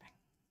our stamping.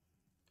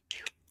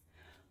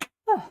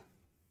 Oh.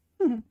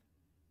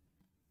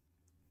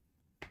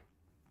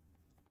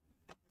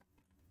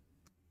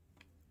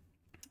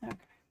 Okay.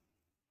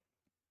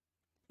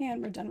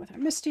 And we're done with our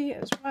Misty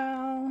as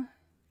well.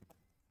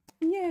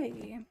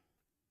 Yay.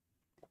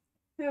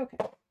 Okay.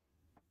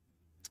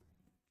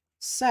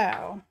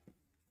 So,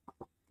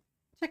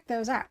 check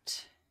those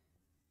out.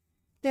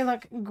 They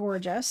look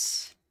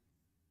gorgeous.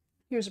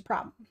 Here's a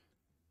problem.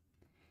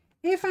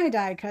 If I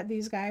die cut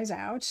these guys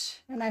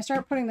out and I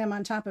start putting them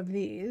on top of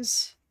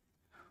these,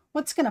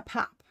 what's going to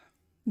pop?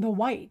 The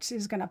white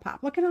is going to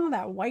pop. Look at all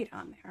that white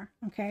on there,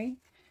 okay?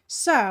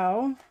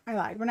 So, I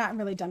lied. We're not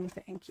really done with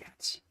the ink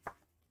yet.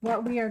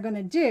 What we are going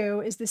to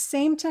do is the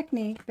same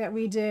technique that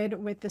we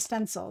did with the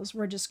stencils.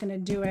 We're just going to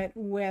do it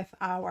with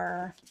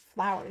our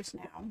flowers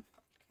now,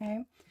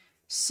 okay?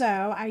 So,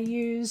 I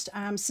used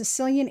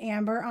Sicilian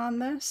Amber on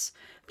this.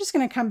 I'm just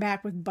going to come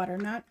back with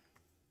Butternut.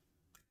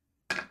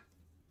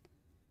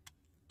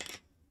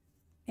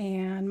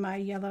 And my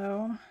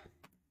yellow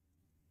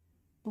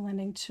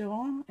blending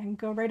tool and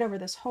go right over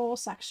this whole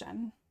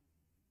section.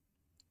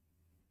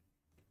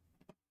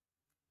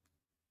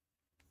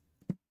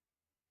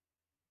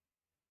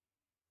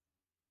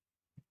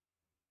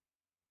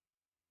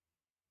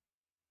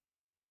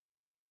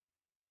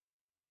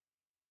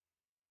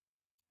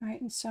 All right,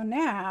 and so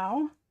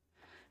now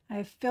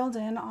I've filled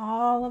in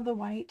all of the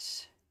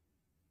white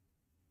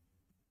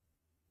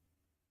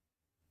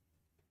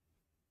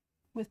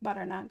with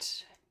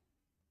Butternut.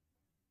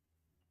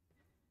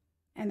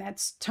 And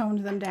that's toned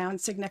them down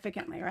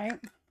significantly, right?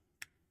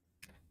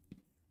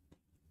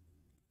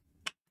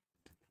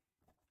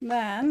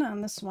 Then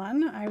on this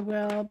one, I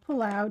will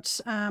pull out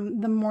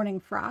the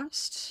Morning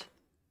Frost.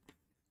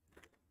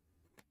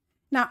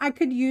 Now I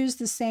could use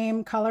the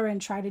same color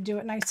and try to do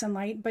it nice and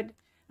light, but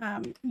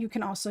you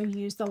can also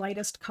use the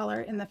lightest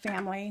color in the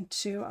family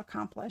to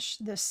accomplish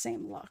this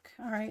same look.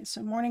 All right,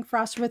 so Morning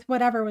Frost with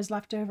whatever was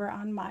left over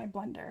on my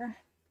blender.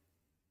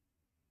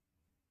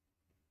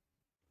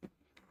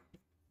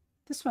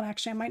 This one,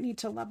 actually, I might need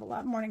to level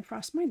up. Morning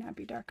Frost might not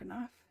be dark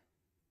enough.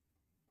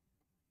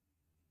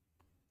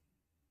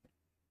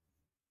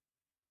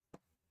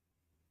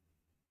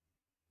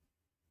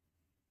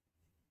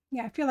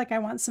 Yeah, I feel like I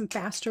want some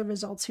faster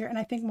results here, and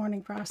I think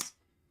Morning Frost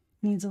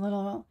needs a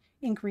little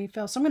ink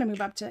refill, so I'm going to move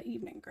up to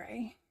Evening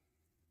Gray.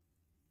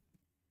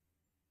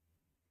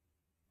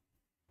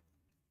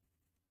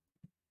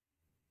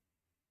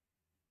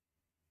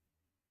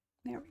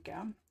 There we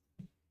go.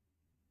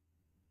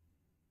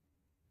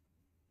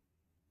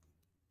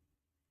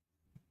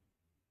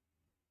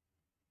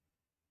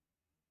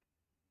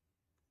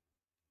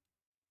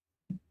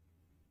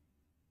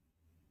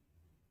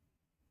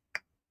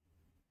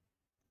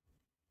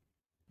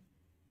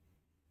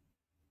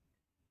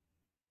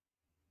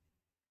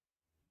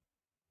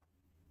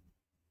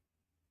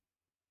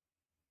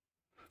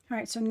 All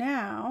right, so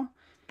now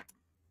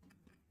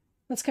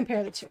let's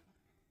compare the two.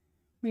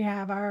 We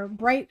have our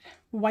bright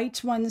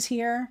white ones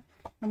here,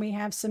 and we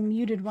have some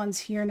muted ones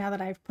here now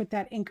that I've put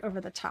that ink over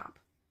the top.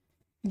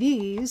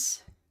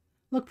 These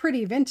look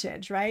pretty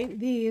vintage, right?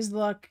 These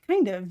look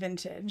kind of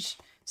vintage.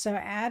 So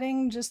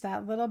adding just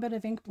that little bit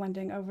of ink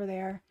blending over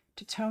there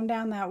to tone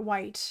down that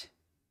white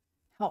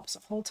helps a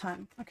whole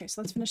ton. Okay,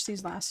 so let's finish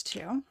these last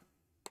two.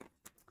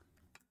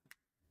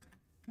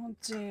 We'll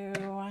do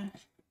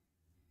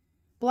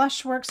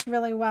blush. Works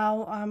really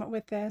well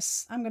with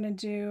this. I'm gonna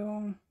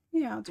do,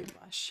 yeah, I'll do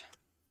blush.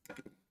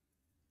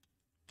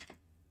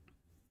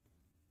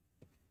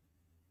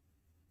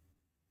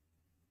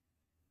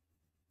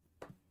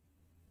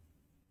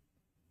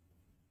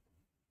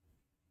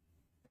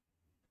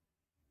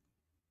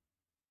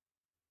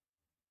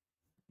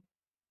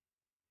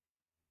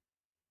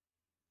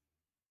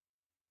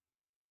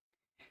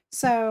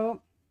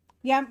 So,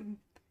 yeah,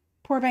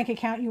 poor bank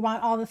account, you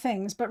want all the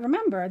things. But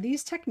remember,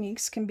 these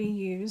techniques can be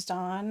used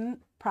on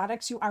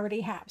products you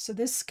already have. So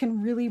this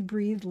can really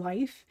breathe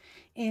life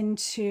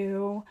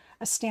into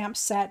a stamp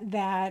set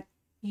that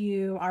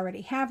you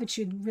already have that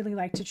you'd really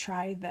like to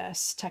try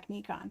this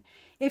technique on.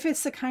 If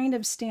it's the kind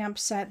of stamp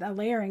set, a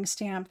layering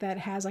stamp that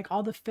has like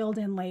all the filled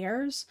in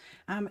layers,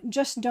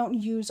 just don't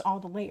use all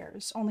the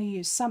layers, only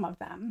use some of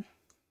them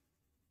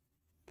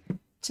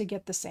to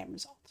get the same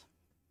result.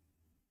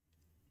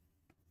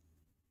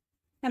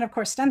 And of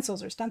course,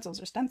 stencils are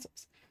stencils are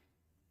stencils.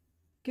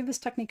 Give this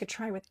technique a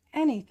try with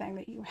anything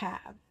that you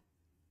have.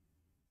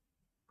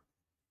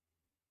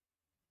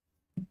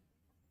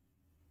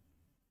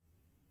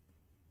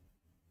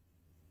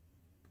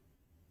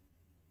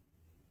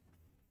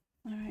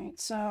 All right,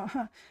 so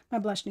my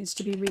blush needs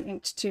to be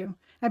re-inked too.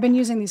 I've been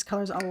using these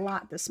colors a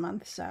lot this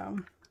month, so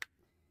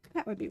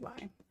that would be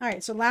why. All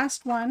right, so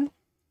last one.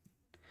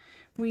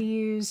 We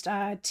used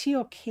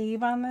Teal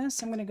Cave on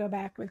this. I'm going to go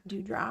back with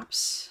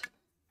Dewdrops.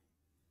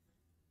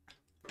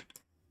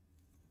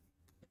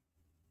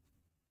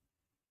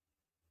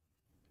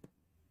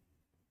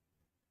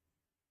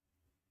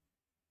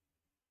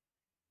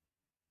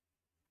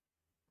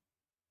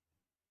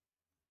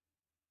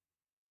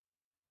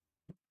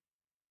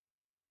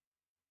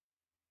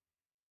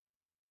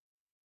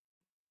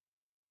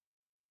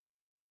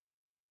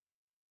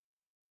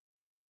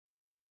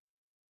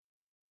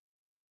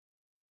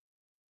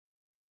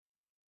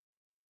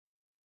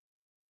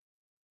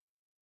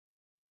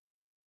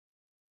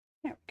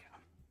 There we go.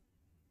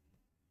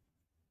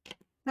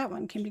 That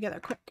one came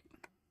together quick.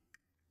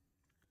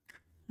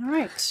 All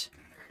right.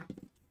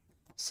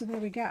 So there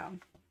we go.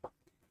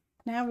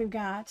 Now we've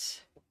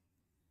got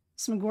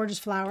some gorgeous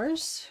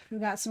flowers. We've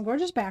got some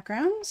gorgeous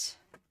backgrounds.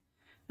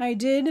 I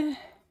did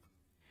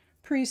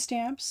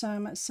pre-stamp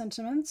some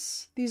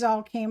sentiments. These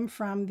all came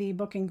from the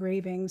Book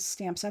Engravings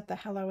stamp set, the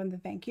hello and the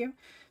thank you.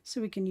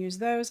 So we can use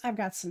those. I've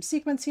got some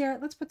sequins here.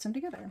 Let's put some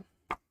together.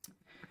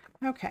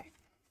 Okay.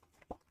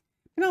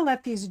 I'm going to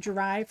let these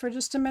dry for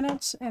just a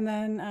minute and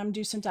then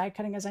do some die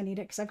cutting as I need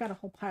it because I've got a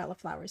whole pile of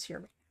flowers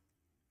here.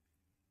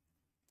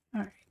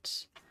 All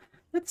right,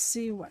 let's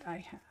see what I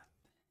have.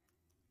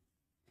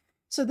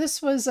 So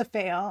this was a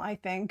fail, I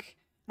think.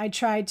 I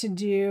tried to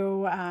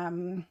do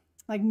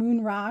like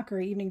Moon Rock or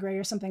Evening Gray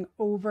or something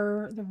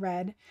over the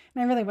red,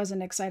 and I really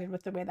wasn't excited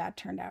with the way that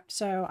turned out.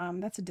 So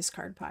that's a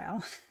discard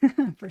pile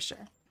for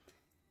sure.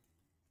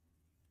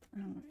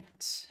 All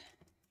right.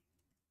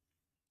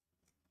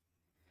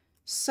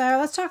 So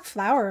let's talk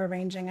flower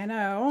arranging. I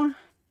know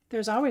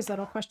there's always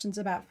little questions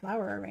about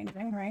flower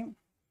arranging, right?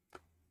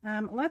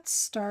 Let's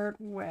start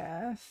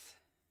with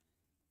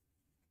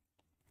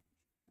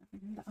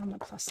on the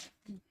plus.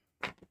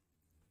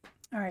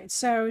 All right,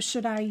 so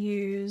should I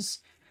use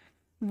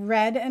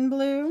red and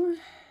blue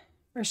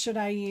or should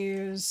I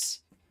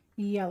use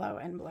yellow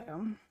and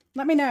blue?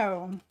 Let me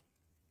know.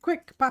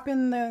 Quick, pop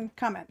in the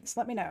comments.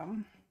 Let me know.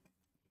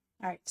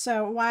 All right,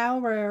 so while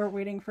we're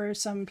waiting for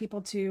some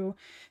people to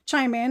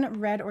chime in,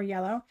 red or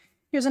yellow,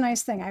 here's a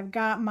nice thing. I've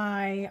got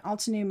my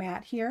Altenew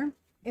mat here,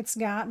 it's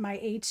got my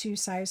A2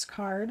 size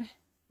card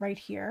right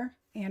here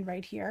and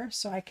right here.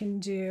 So I can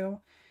do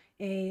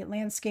a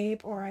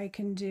landscape, or I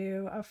can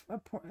do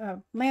a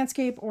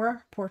landscape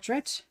or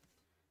portrait.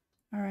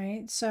 All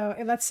right, so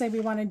let's say we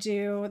want to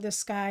do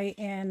this guy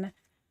in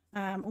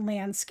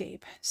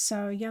landscape.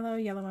 So yellow,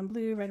 yellow and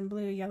blue, red and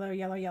blue, yellow,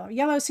 yellow, yellow.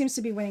 Yellow seems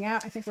to be winning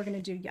out. I think we're going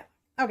to do yellow.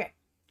 Okay,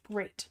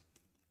 great.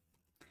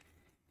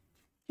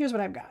 Here's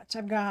what I've got.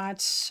 I've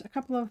got a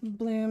couple of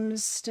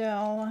blooms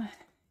still,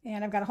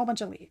 and I've got a whole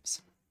bunch of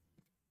leaves.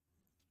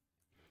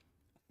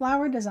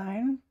 Flower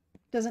design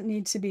doesn't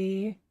need to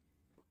be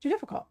too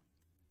difficult.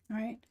 All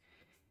right,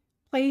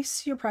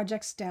 place your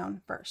projects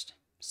down first.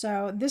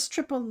 So this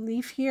triple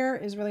leaf here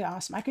is really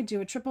awesome. I could do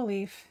a triple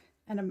leaf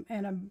and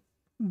a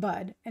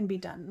bud and be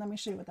done. Let me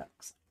show you what that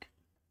looks like.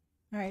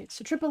 All right,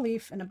 so triple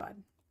leaf and a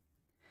bud.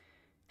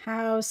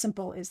 How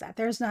simple is that?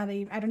 There's not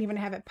a, I don't even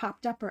have it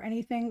popped up or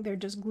anything. They're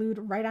just glued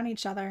right on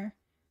each other.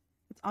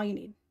 That's all you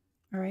need.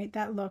 All right,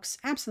 that looks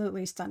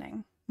absolutely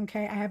stunning.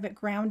 Okay, I have it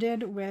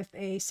grounded with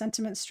a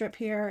sentiment strip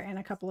here and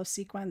a couple of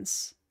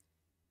sequins.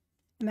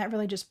 And that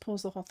really just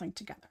pulls the whole thing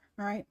together.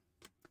 All right,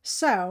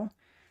 so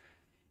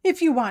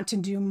if you want to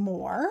do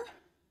more,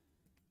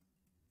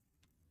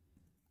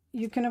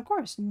 you can, of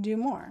course, do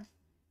more.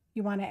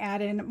 You want to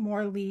add in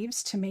more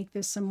leaves to make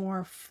this a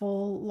more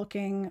full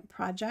looking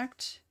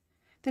project.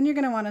 Then you're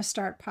going to want to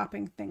start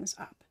popping things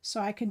up.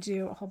 So I could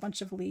do a whole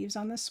bunch of leaves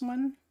on this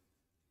one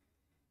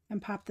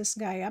and pop this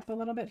guy up a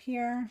little bit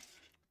here.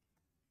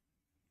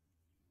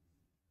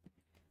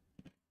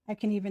 I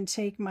can even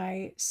take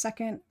my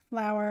second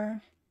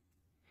flower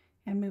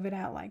and move it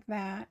out like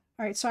that.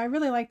 All right, so I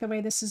really like the way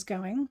this is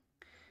going.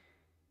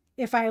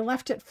 If I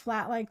left it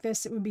flat like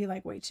this, it would be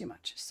like way too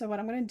much. So what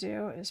I'm going to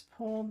do is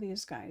pull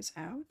these guys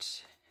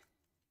out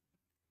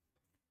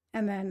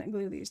and then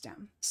glue these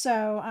down.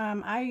 So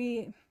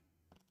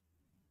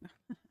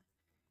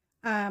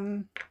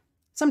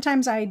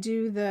sometimes I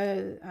do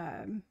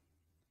the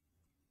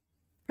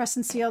press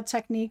and seal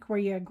technique where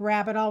you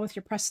grab it all with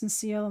your press and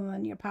seal and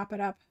then you pop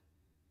it up,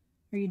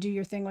 or you do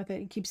your thing with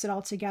it. It keeps it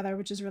all together,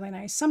 which is really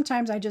nice.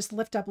 Sometimes I just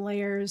lift up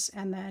layers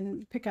and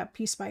then pick up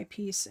piece by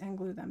piece and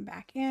glue them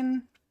back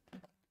in.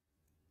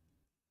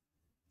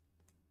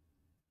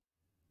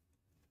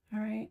 All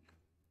right.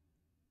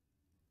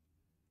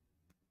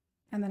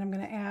 And then I'm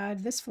going to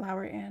add this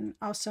flower in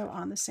also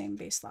on the same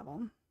base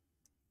level.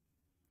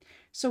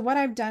 So what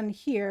I've done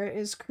here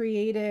is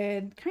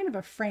created kind of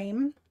a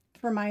frame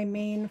for my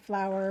main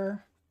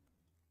flower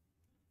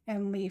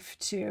and leaf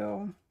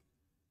to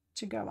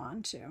go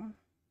on to.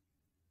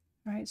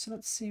 All right, so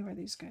let's see where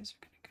these guys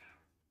are going to go.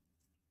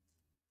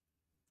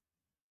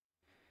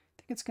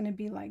 I think it's going to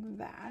be like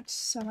that.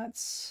 So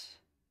let's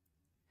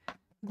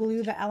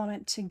glue the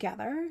element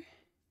together.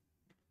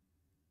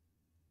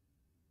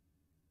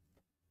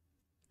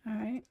 All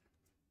right.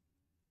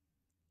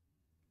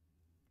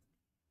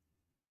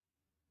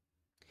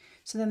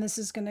 So then this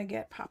is going to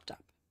get popped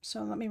up.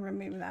 So let me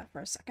remove that for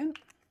a second.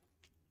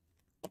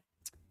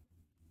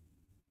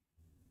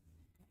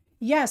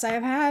 Yes, I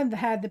have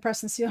had the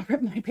press and seal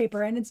rip my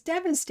paper, and it's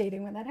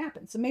devastating when that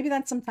happens. So maybe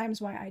that's sometimes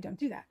why I don't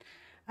do that.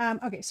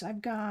 Okay, so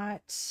I've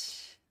got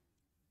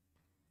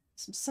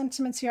some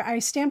sentiments here. I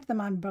stamped them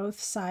on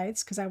both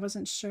sides because I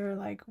wasn't sure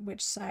like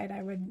which side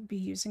I would be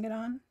using it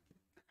on.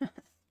 All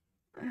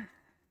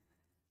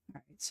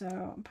right,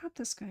 so pop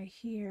this guy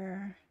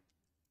here.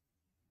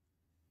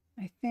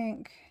 I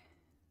think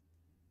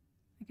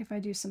like if I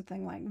do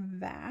something like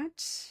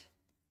that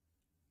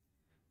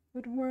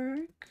would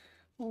work,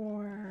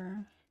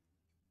 or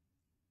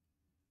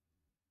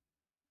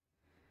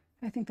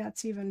I think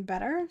that's even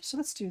better. So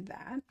let's do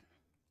that.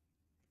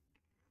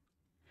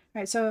 All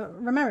right, so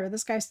remember,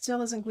 this guy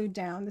still isn't glued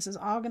down. This is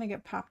all going to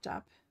get popped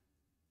up.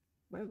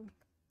 Whoa,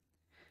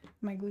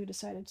 my glue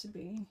decided to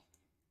be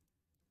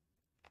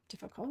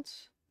difficult.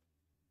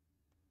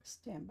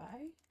 Stand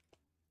by.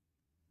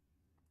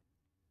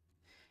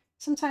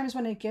 Sometimes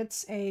when it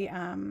gets a,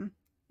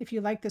 if you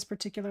like this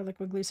particular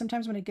liquid glue,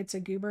 sometimes when it gets a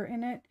goober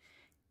in it,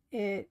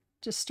 it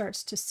just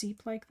starts to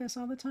seep like this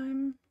all the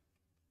time.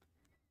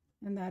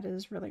 And that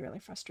is really, really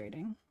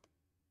frustrating.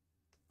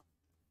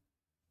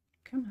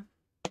 Come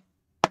on.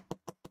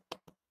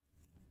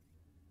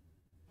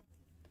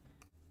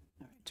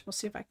 All right, we'll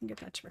see if I can get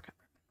that to recover.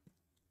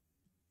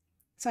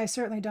 So I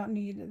certainly don't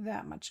need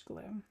that much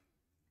glue.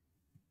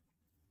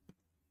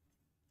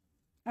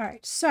 All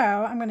right, so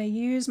I'm going to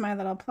use my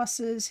little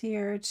pluses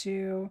here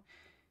to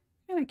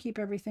kind of keep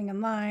everything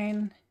in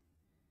line.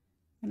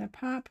 I'm going to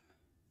pop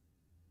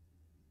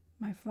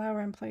my flower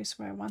in place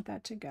where I want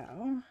that to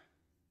go.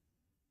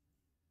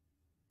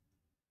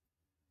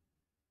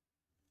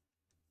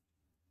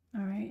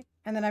 All right,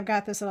 and then I've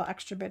got this little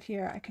extra bit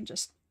here. I can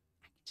just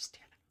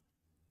tear it off.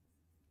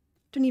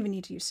 Don't even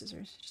need to use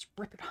scissors, just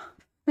rip it off.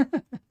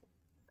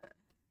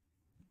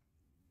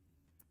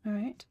 All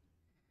right,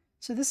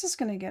 so this is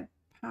going to get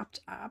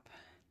popped up.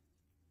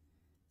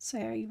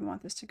 Say I even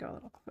want this to go a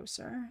little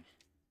closer.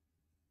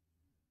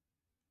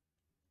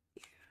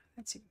 Yeah,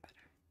 that's even better.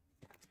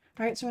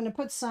 All right, so I'm going to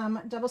put some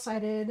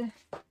double-sided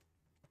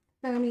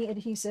foamy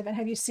adhesive. And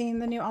have you seen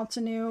the new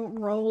Altenew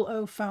Roll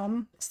O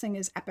Foam? This thing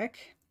is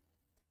epic.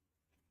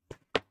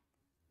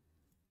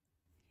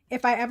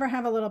 If I ever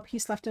have a little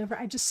piece left over,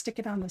 I just stick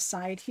it on the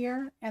side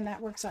here, and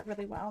that works out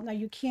really well. Now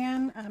you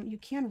can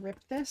rip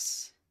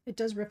this. It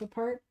does rip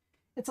apart.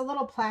 It's a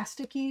little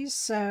plasticky,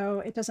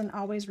 so it doesn't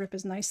always rip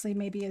as nicely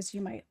maybe as you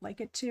might like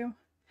it to.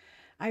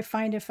 I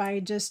find if I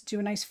just do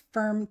a nice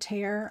firm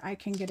tear, I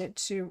can get it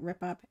to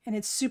rip up, and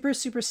it's super,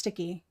 super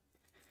sticky.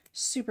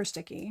 Super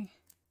sticky.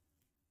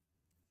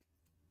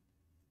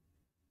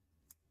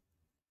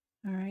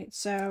 All right,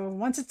 so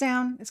once it's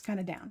down, it's kind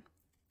of down.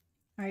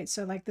 All right,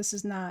 so like this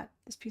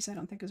piece I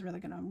don't think is really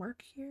going to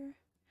work here.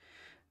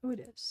 Oh, it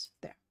is.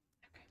 There.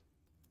 Okay.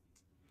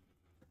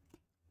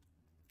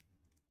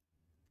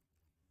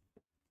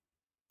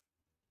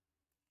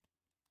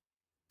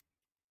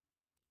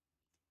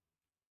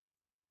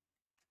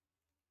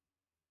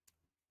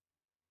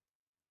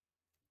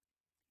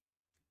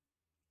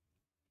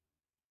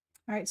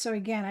 All right, so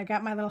again, I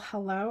got my little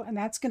hello, and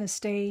that's going to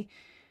stay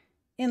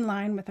in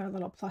line with our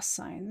little plus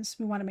signs.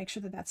 We want to make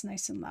sure that that's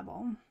nice and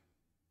level.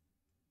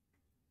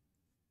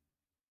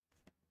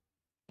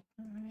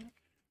 All right.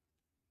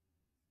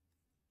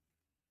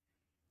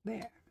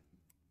 There.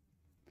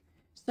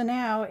 So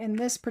now in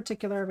this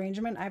particular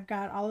arrangement, I've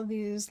got all of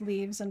these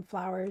leaves and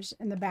flowers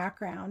in the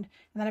background,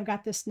 and then I've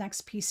got this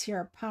next piece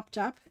here popped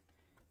up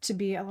to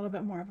be a little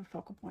bit more of a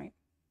focal point.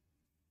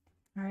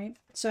 All right,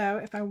 so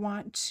if I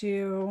want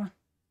to,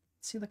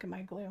 let's see, look at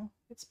my glue,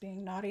 it's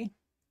being naughty.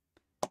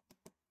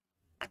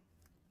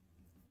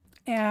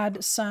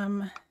 Add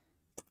some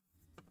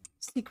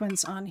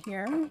sequins on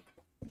here. Grab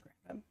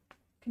a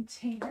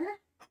container.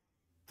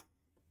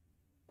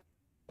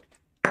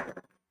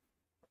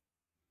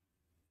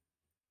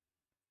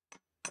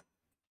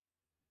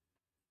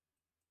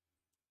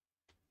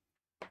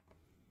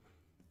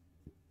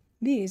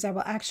 These I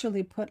will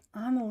actually put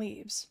on the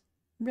leaves,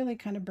 really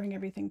kind of bring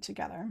everything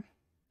together.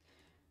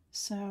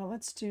 So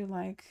let's do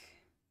like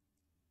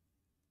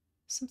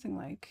something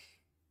like,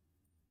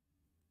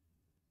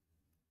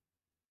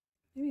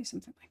 maybe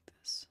something like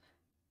this.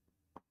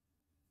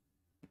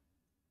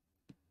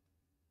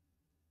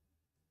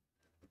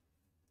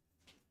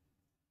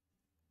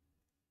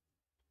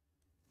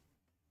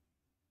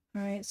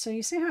 All right, so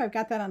you see how I've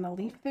got that on the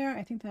leaf there?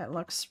 I think that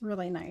looks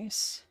really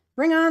nice.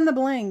 Bring on the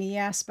bling.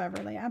 Yes,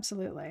 Beverly,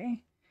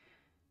 absolutely.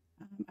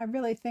 I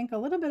really think a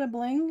little bit of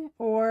bling,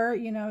 or,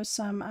 you know,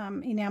 some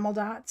enamel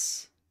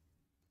dots.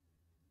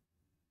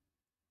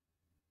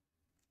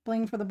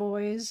 Bling for the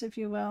boys, if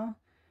you will.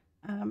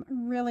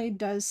 Really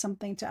does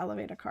something to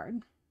elevate a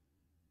card.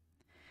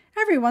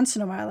 Every once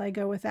in a while I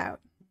go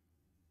without.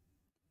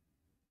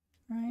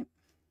 Right?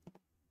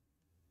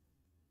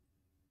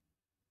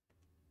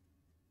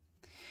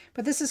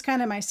 But this is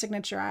kind of my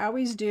signature. I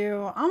always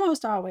do,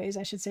 almost always,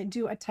 I should say,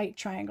 do a tight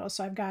triangle.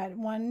 So I've got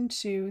 1,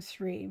 2,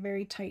 3,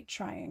 very tight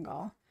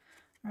triangle.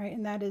 All right,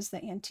 and that is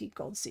the antique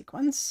gold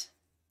sequins.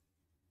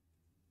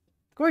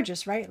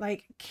 Gorgeous, right?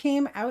 Like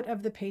came out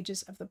of the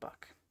pages of the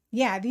book.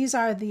 Yeah, these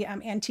are the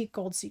antique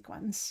gold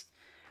sequins.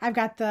 I've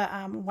got the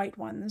white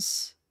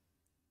ones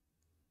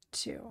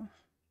too,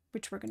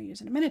 which we're going to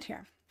use in a minute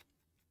here.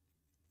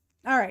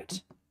 All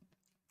right.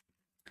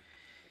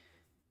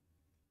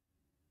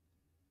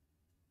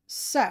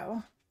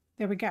 So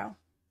there we go.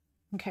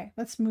 Okay,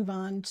 let's move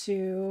on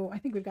to, I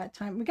think we've got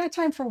time. We got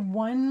time for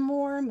one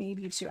more,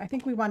 maybe two. I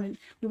think we want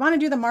to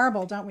do the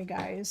marble, don't we,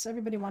 guys?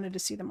 Everybody wanted to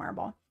see the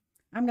marble.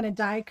 I'm going to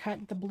die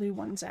cut the blue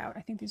ones out.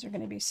 I think these are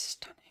going to be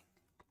stunning.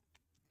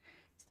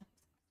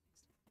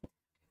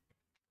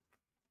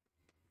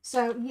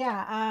 So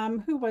yeah,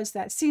 who was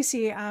that?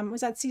 Cece,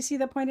 was that Cece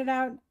that pointed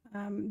out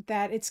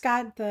that it's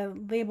got the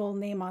label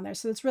name on there.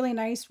 So it's really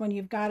nice when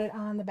you've got it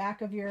on the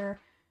back of your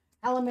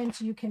element,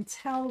 you can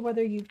tell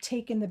whether you've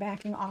taken the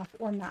backing off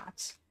or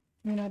not.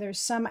 You know, there's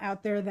some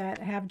out there that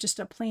have just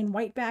a plain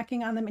white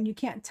backing on them and you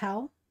can't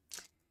tell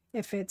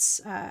if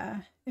it's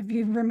if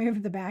you've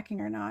removed the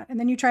backing or not. And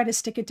then you try to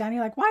stick it down,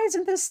 you're like, why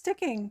isn't this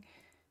sticking?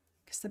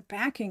 Because the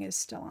backing is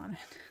still on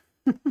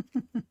it.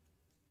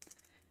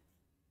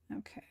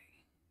 Okay.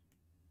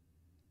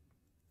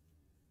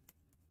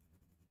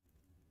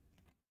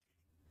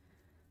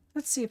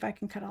 Let's see if I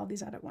can cut all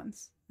these out at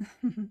once.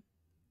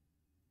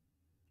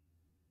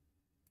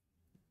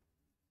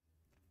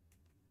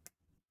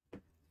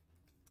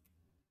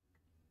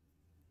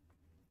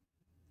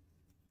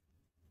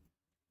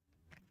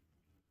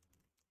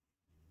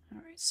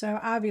 All right, so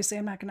obviously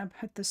I'm not going to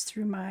put this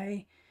through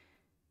my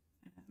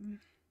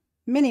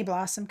mini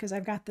blossom because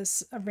I've got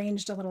this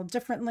arranged a little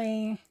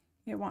differently.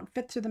 It won't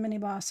fit through the mini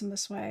blossom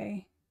this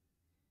way.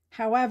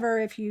 However,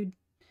 if you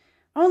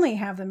only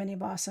have the mini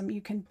blossom,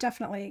 you can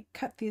definitely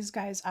cut these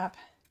guys up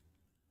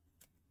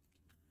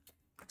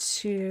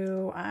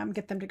to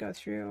get them to go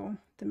through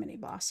the mini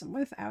blossom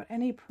without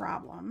any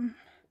problem.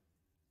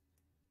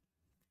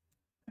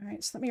 All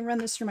right, so let me run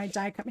this through my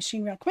die cut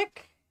machine real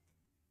quick.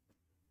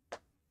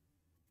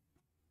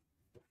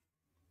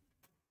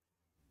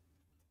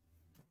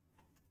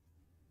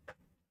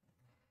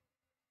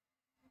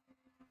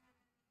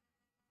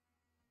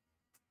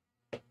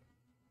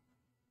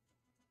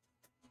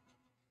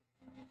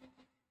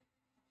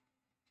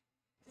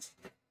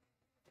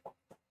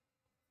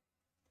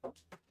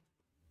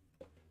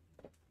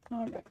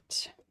 All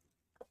right.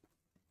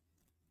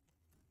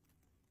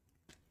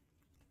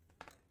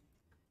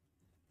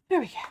 There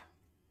we go.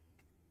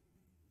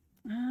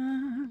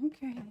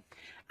 Okay.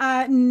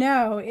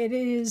 No, it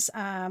is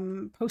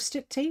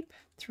Post-it tape,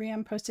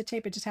 3M Post-it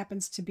tape. It just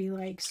happens to be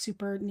like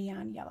super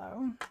neon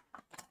yellow.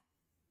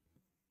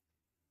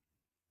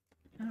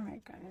 All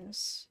right,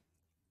 guys.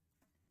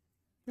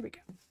 Here we go.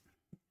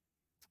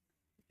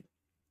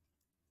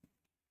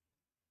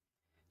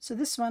 So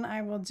this one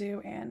I will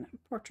do in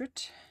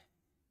portrait.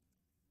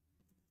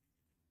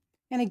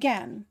 And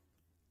again,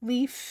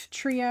 leaf,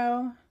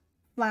 trio,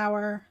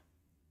 flower,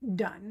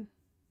 done.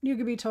 You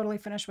could be totally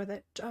finished with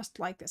it just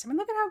like this. I mean,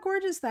 look at how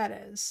gorgeous that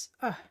is.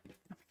 Oh my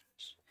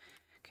gosh.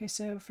 Okay,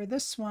 so for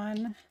this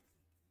one,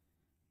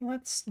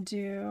 let's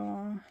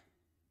do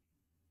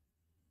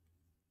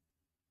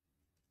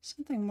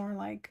something more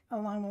like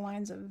along the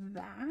lines of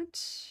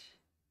that.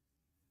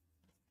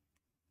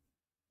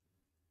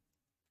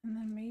 And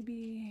then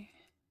maybe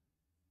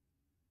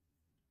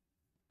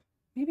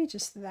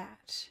just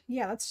that.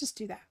 Yeah, let's just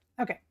do that.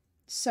 Okay,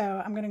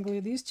 so I'm going to glue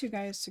these two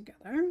guys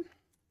together.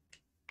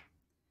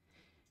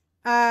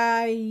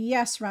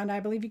 Yes, Rhonda,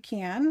 I believe you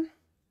can.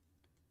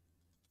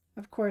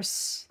 Of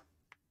course,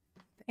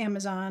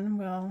 Amazon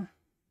will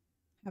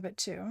have it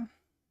too.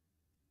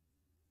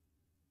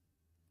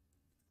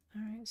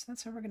 All right, so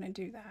that's how we're going to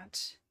do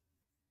that.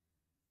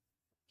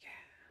 Yeah,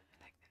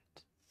 I like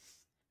that.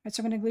 All right,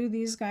 so I'm going to glue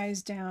these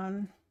guys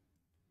down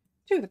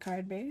to the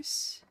card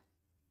base.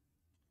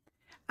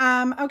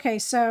 Okay,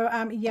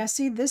 so yeah,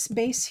 see this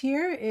base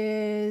here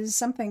is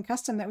something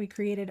custom that we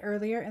created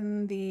earlier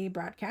in the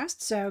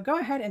broadcast. So go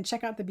ahead and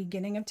check out the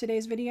beginning of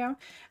today's video.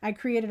 I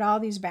created all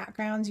these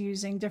backgrounds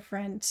using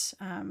different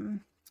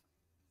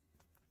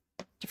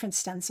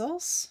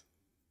stencils.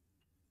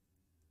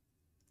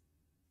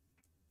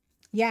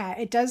 Yeah,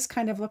 it does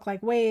kind of look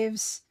like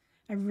waves.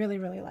 I really,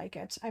 really like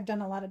it. I've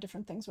done a lot of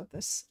different things with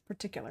this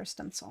particular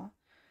stencil.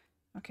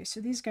 Okay, so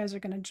these guys are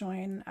going to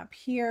join up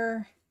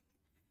here.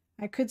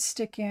 I could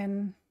stick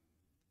in.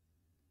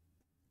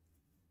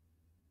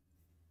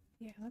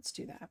 Yeah, let's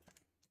do that.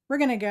 We're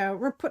going to go,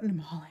 we're putting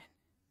them all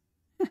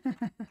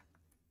in.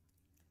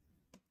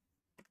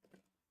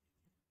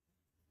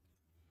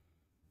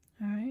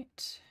 All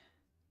right.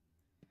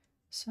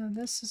 So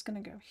this is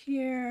going to go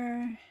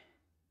here.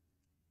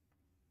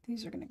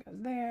 These are going to go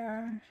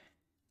there.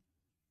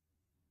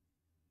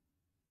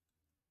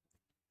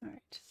 All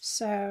right.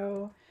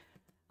 So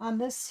on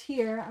this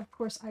here, of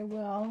course, I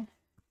will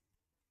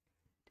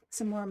take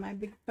some more of my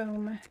big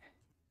foam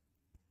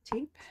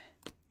tape.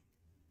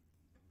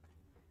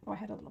 Oh, I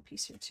had a little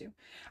piece here too.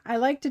 I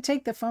like to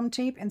take the foam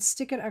tape and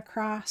stick it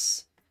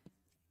across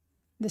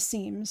the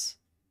seams.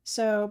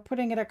 So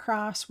putting it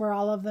across where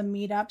all of them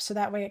meet up, so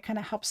that way it kind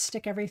of helps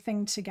stick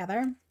everything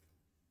together.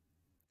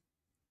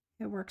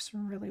 It works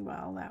really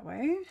well that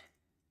way.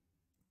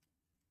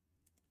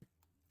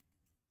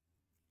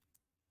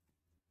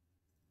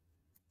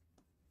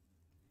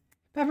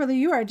 Beverly,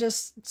 you are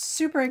just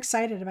super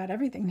excited about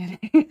everything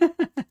today.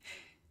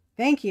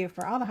 Thank you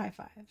for all the high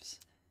fives.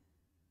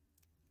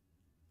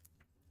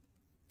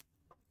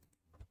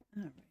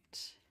 All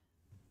right.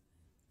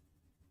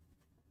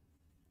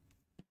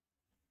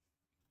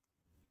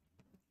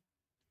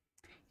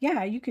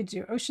 Yeah, you could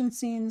do ocean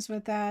scenes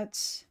with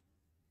that.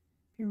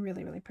 Be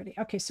really, really pretty.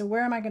 Okay, so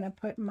where am I going to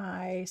put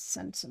my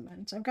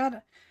sentiment? I've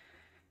got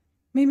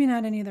maybe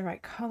not any of the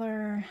right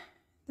color.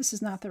 This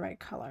is not the right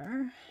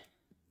color.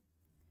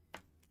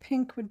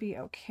 Pink would be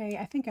okay.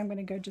 I think I'm going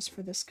to go just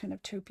for this kind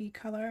of taupey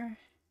color,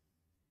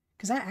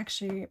 because that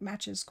actually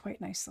matches quite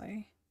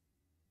nicely.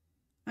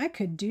 I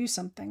could do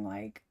something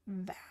like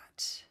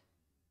that.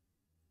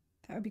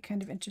 That would be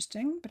kind of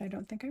interesting, but I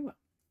don't think I will.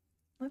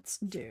 Let's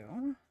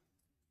do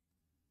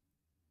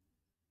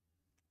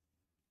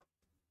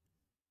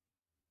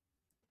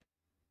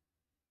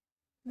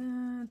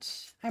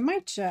that. I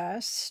might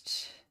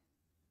just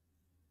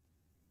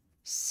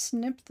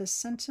snip the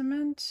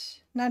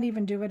sentiment, not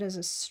even do it as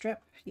a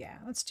strip. Yeah,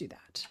 let's do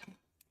that.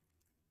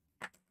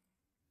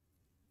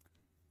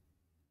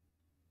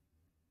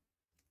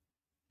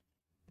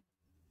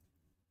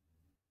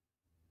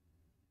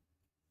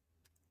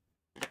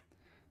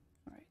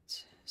 All right,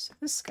 so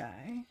this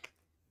guy.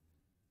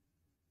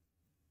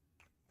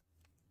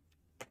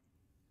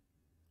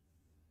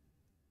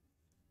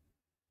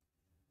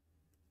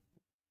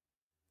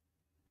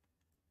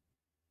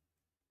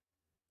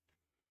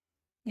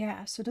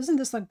 Yeah, so doesn't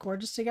this look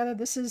gorgeous together?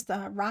 This is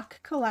the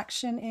Rock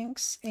Collection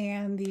inks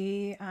and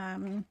the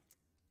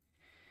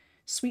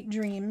Sweet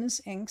Dreams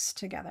inks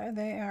together.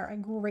 They are a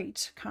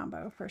great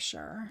combo for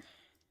sure.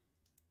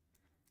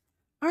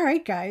 All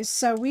right, guys,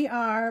 so we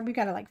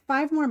got like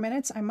 5 more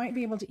minutes. I might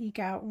be able to eke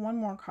out one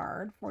more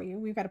card for you.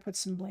 We've got to put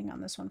some bling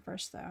on this one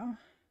first, though.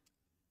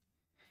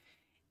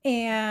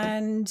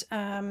 And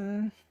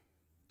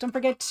don't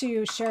forget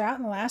to share out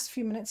in the last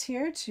few minutes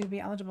here to be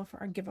eligible for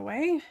our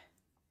giveaway.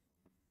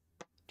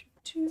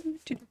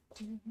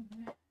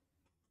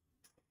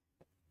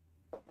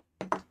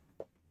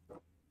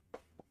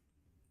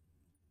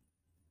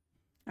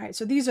 All right,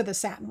 so these are the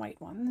satin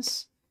white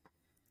ones.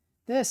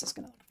 This is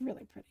going to look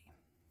really pretty.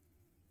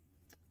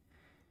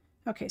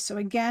 Okay, so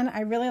again, I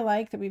really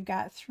like that we've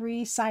got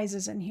 3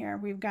 sizes in here.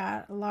 We've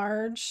got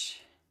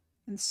large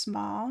and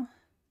small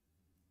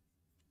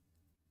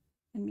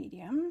and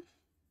medium.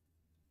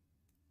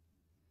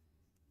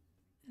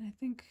 And I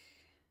think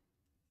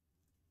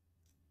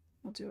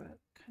we'll do it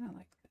kind of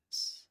like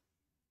this.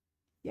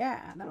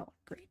 Yeah, that'll look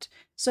great.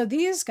 So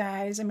these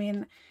guys, I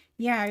mean,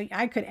 yeah,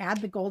 I could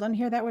add the gold on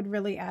here. That would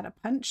really add a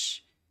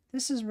punch.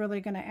 This is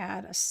really going to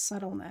add a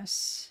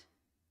subtleness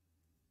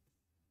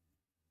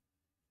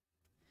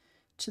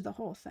to the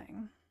whole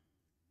thing.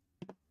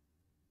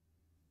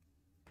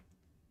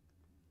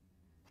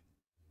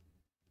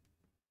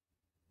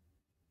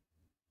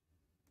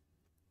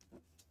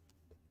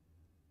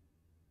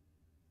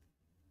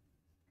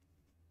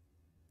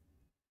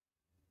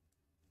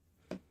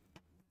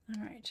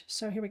 All right,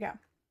 so here we go.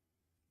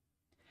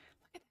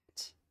 Look at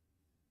that.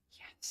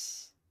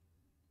 Yes.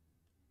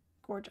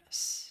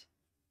 Gorgeous.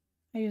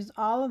 I used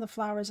all of the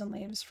flowers and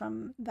leaves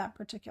from that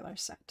particular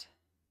set.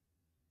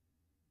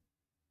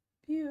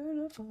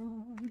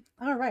 Beautiful.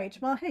 All right.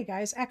 Well, hey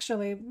guys,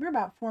 actually, we're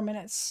about 4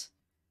 minutes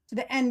to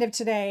the end of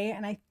today,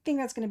 and I think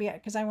that's going to be it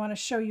because I want to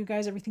show you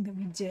guys everything that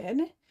we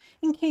did.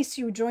 In case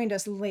you joined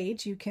us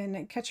late, you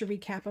can catch a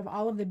recap of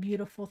all of the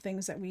beautiful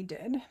things that we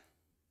did.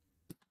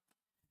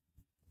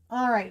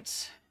 All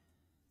right.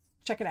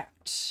 Check it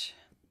out.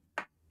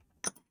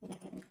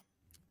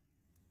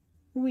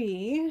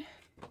 We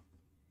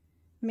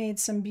made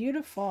some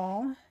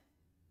beautiful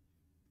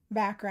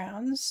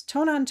backgrounds,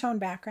 tone-on-tone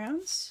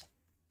backgrounds,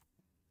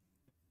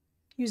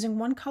 using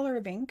one color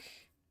of ink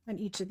on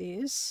each of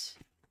these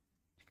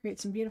to create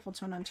some beautiful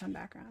tone-on-tone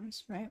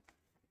backgrounds, right?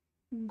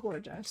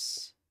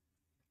 Gorgeous.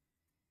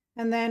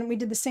 And then we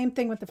did the same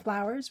thing with the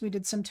flowers. We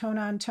did some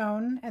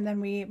tone-on-tone, and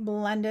then we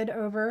blended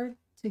over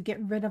to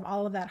get rid of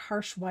all of that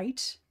harsh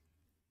white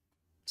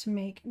to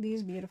make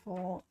these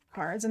beautiful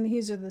cards. And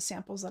these are the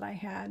samples that I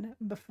had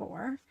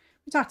before.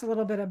 We talked a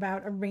little bit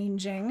about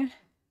arranging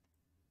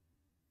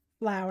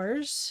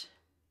flowers.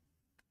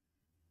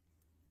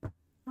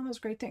 All those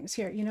great things.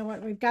 Here, you know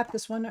what? We've got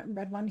this one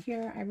red one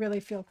here. I really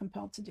feel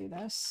compelled to do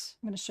this.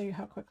 I'm going to show you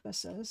how quick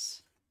this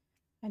is.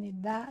 I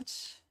need that.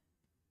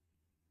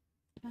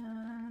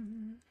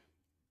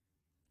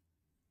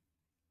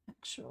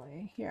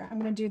 Actually, here, I'm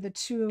going to do the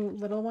 2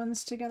 little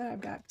ones together. I've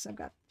got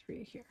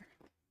 3 here.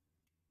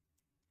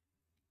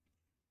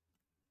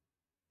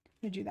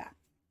 I'm going to do that.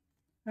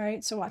 All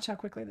right, so watch how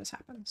quickly this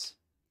happens.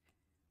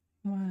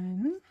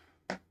 1.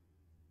 All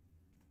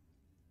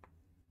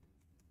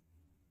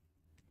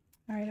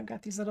right, I've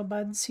got these little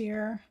buds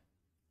here.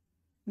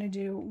 I'm going to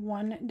do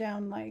 1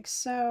 down like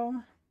so.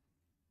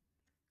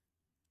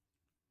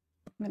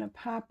 I'm going to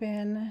pop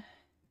in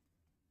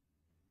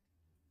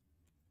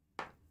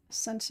a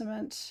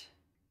sentiment.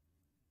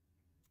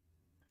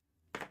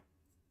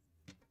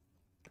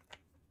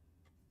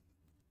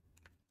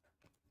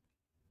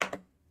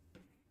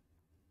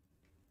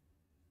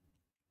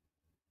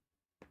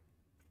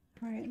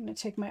 All right, I'm going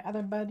to take my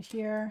other bud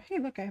here. Hey,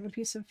 look, I have a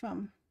piece of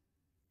foam.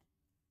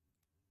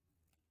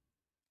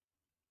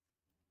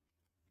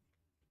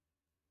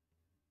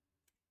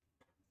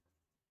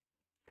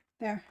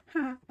 There,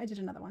 I did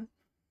another one.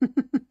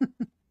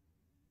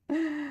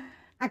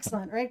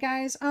 Excellent, right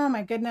guys? Oh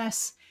my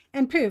goodness.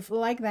 And poof,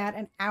 like that,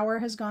 an hour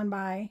has gone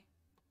by.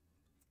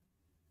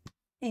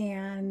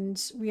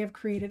 And we have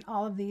created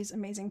all of these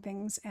amazing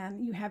things,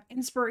 and you have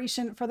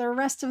inspiration for the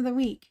rest of the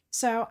week.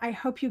 So I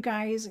hope you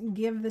guys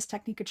give this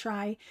technique a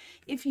try.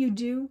 If you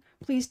do,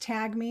 please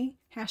tag me,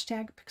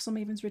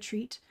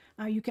 #PixelMavensRetreat.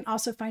 You can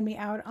also find me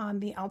out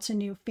on the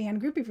Altenew fan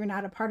group. If you're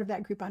not a part of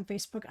that group on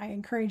Facebook, I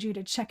encourage you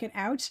to check it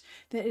out.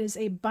 There is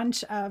a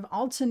bunch of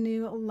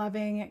Altenew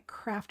loving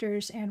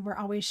crafters, and we're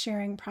always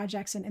sharing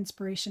projects and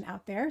inspiration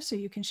out there, so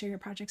you can share your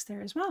projects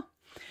there as well.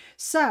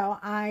 So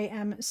I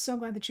am so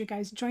glad that you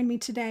guys joined me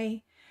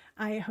today.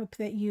 I hope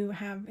that you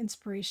have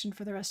inspiration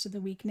for the rest of the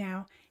week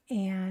now,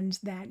 and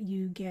that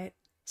you get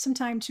some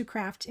time to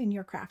craft in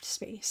your craft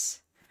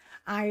space.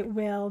 I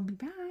will be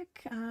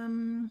back.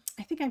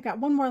 I think I've got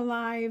one more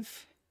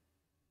live.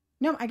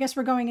 No, I guess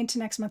we're going into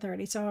next month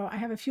already. So I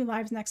have a few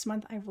lives next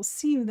month. I will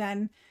see you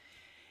then.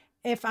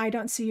 If I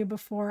don't see you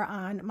before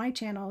on my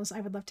channels, I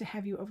would love to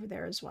have you over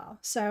there as well.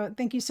 So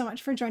thank you so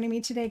much for joining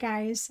me today,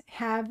 guys.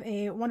 Have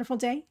a wonderful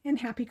day and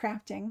happy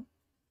crafting.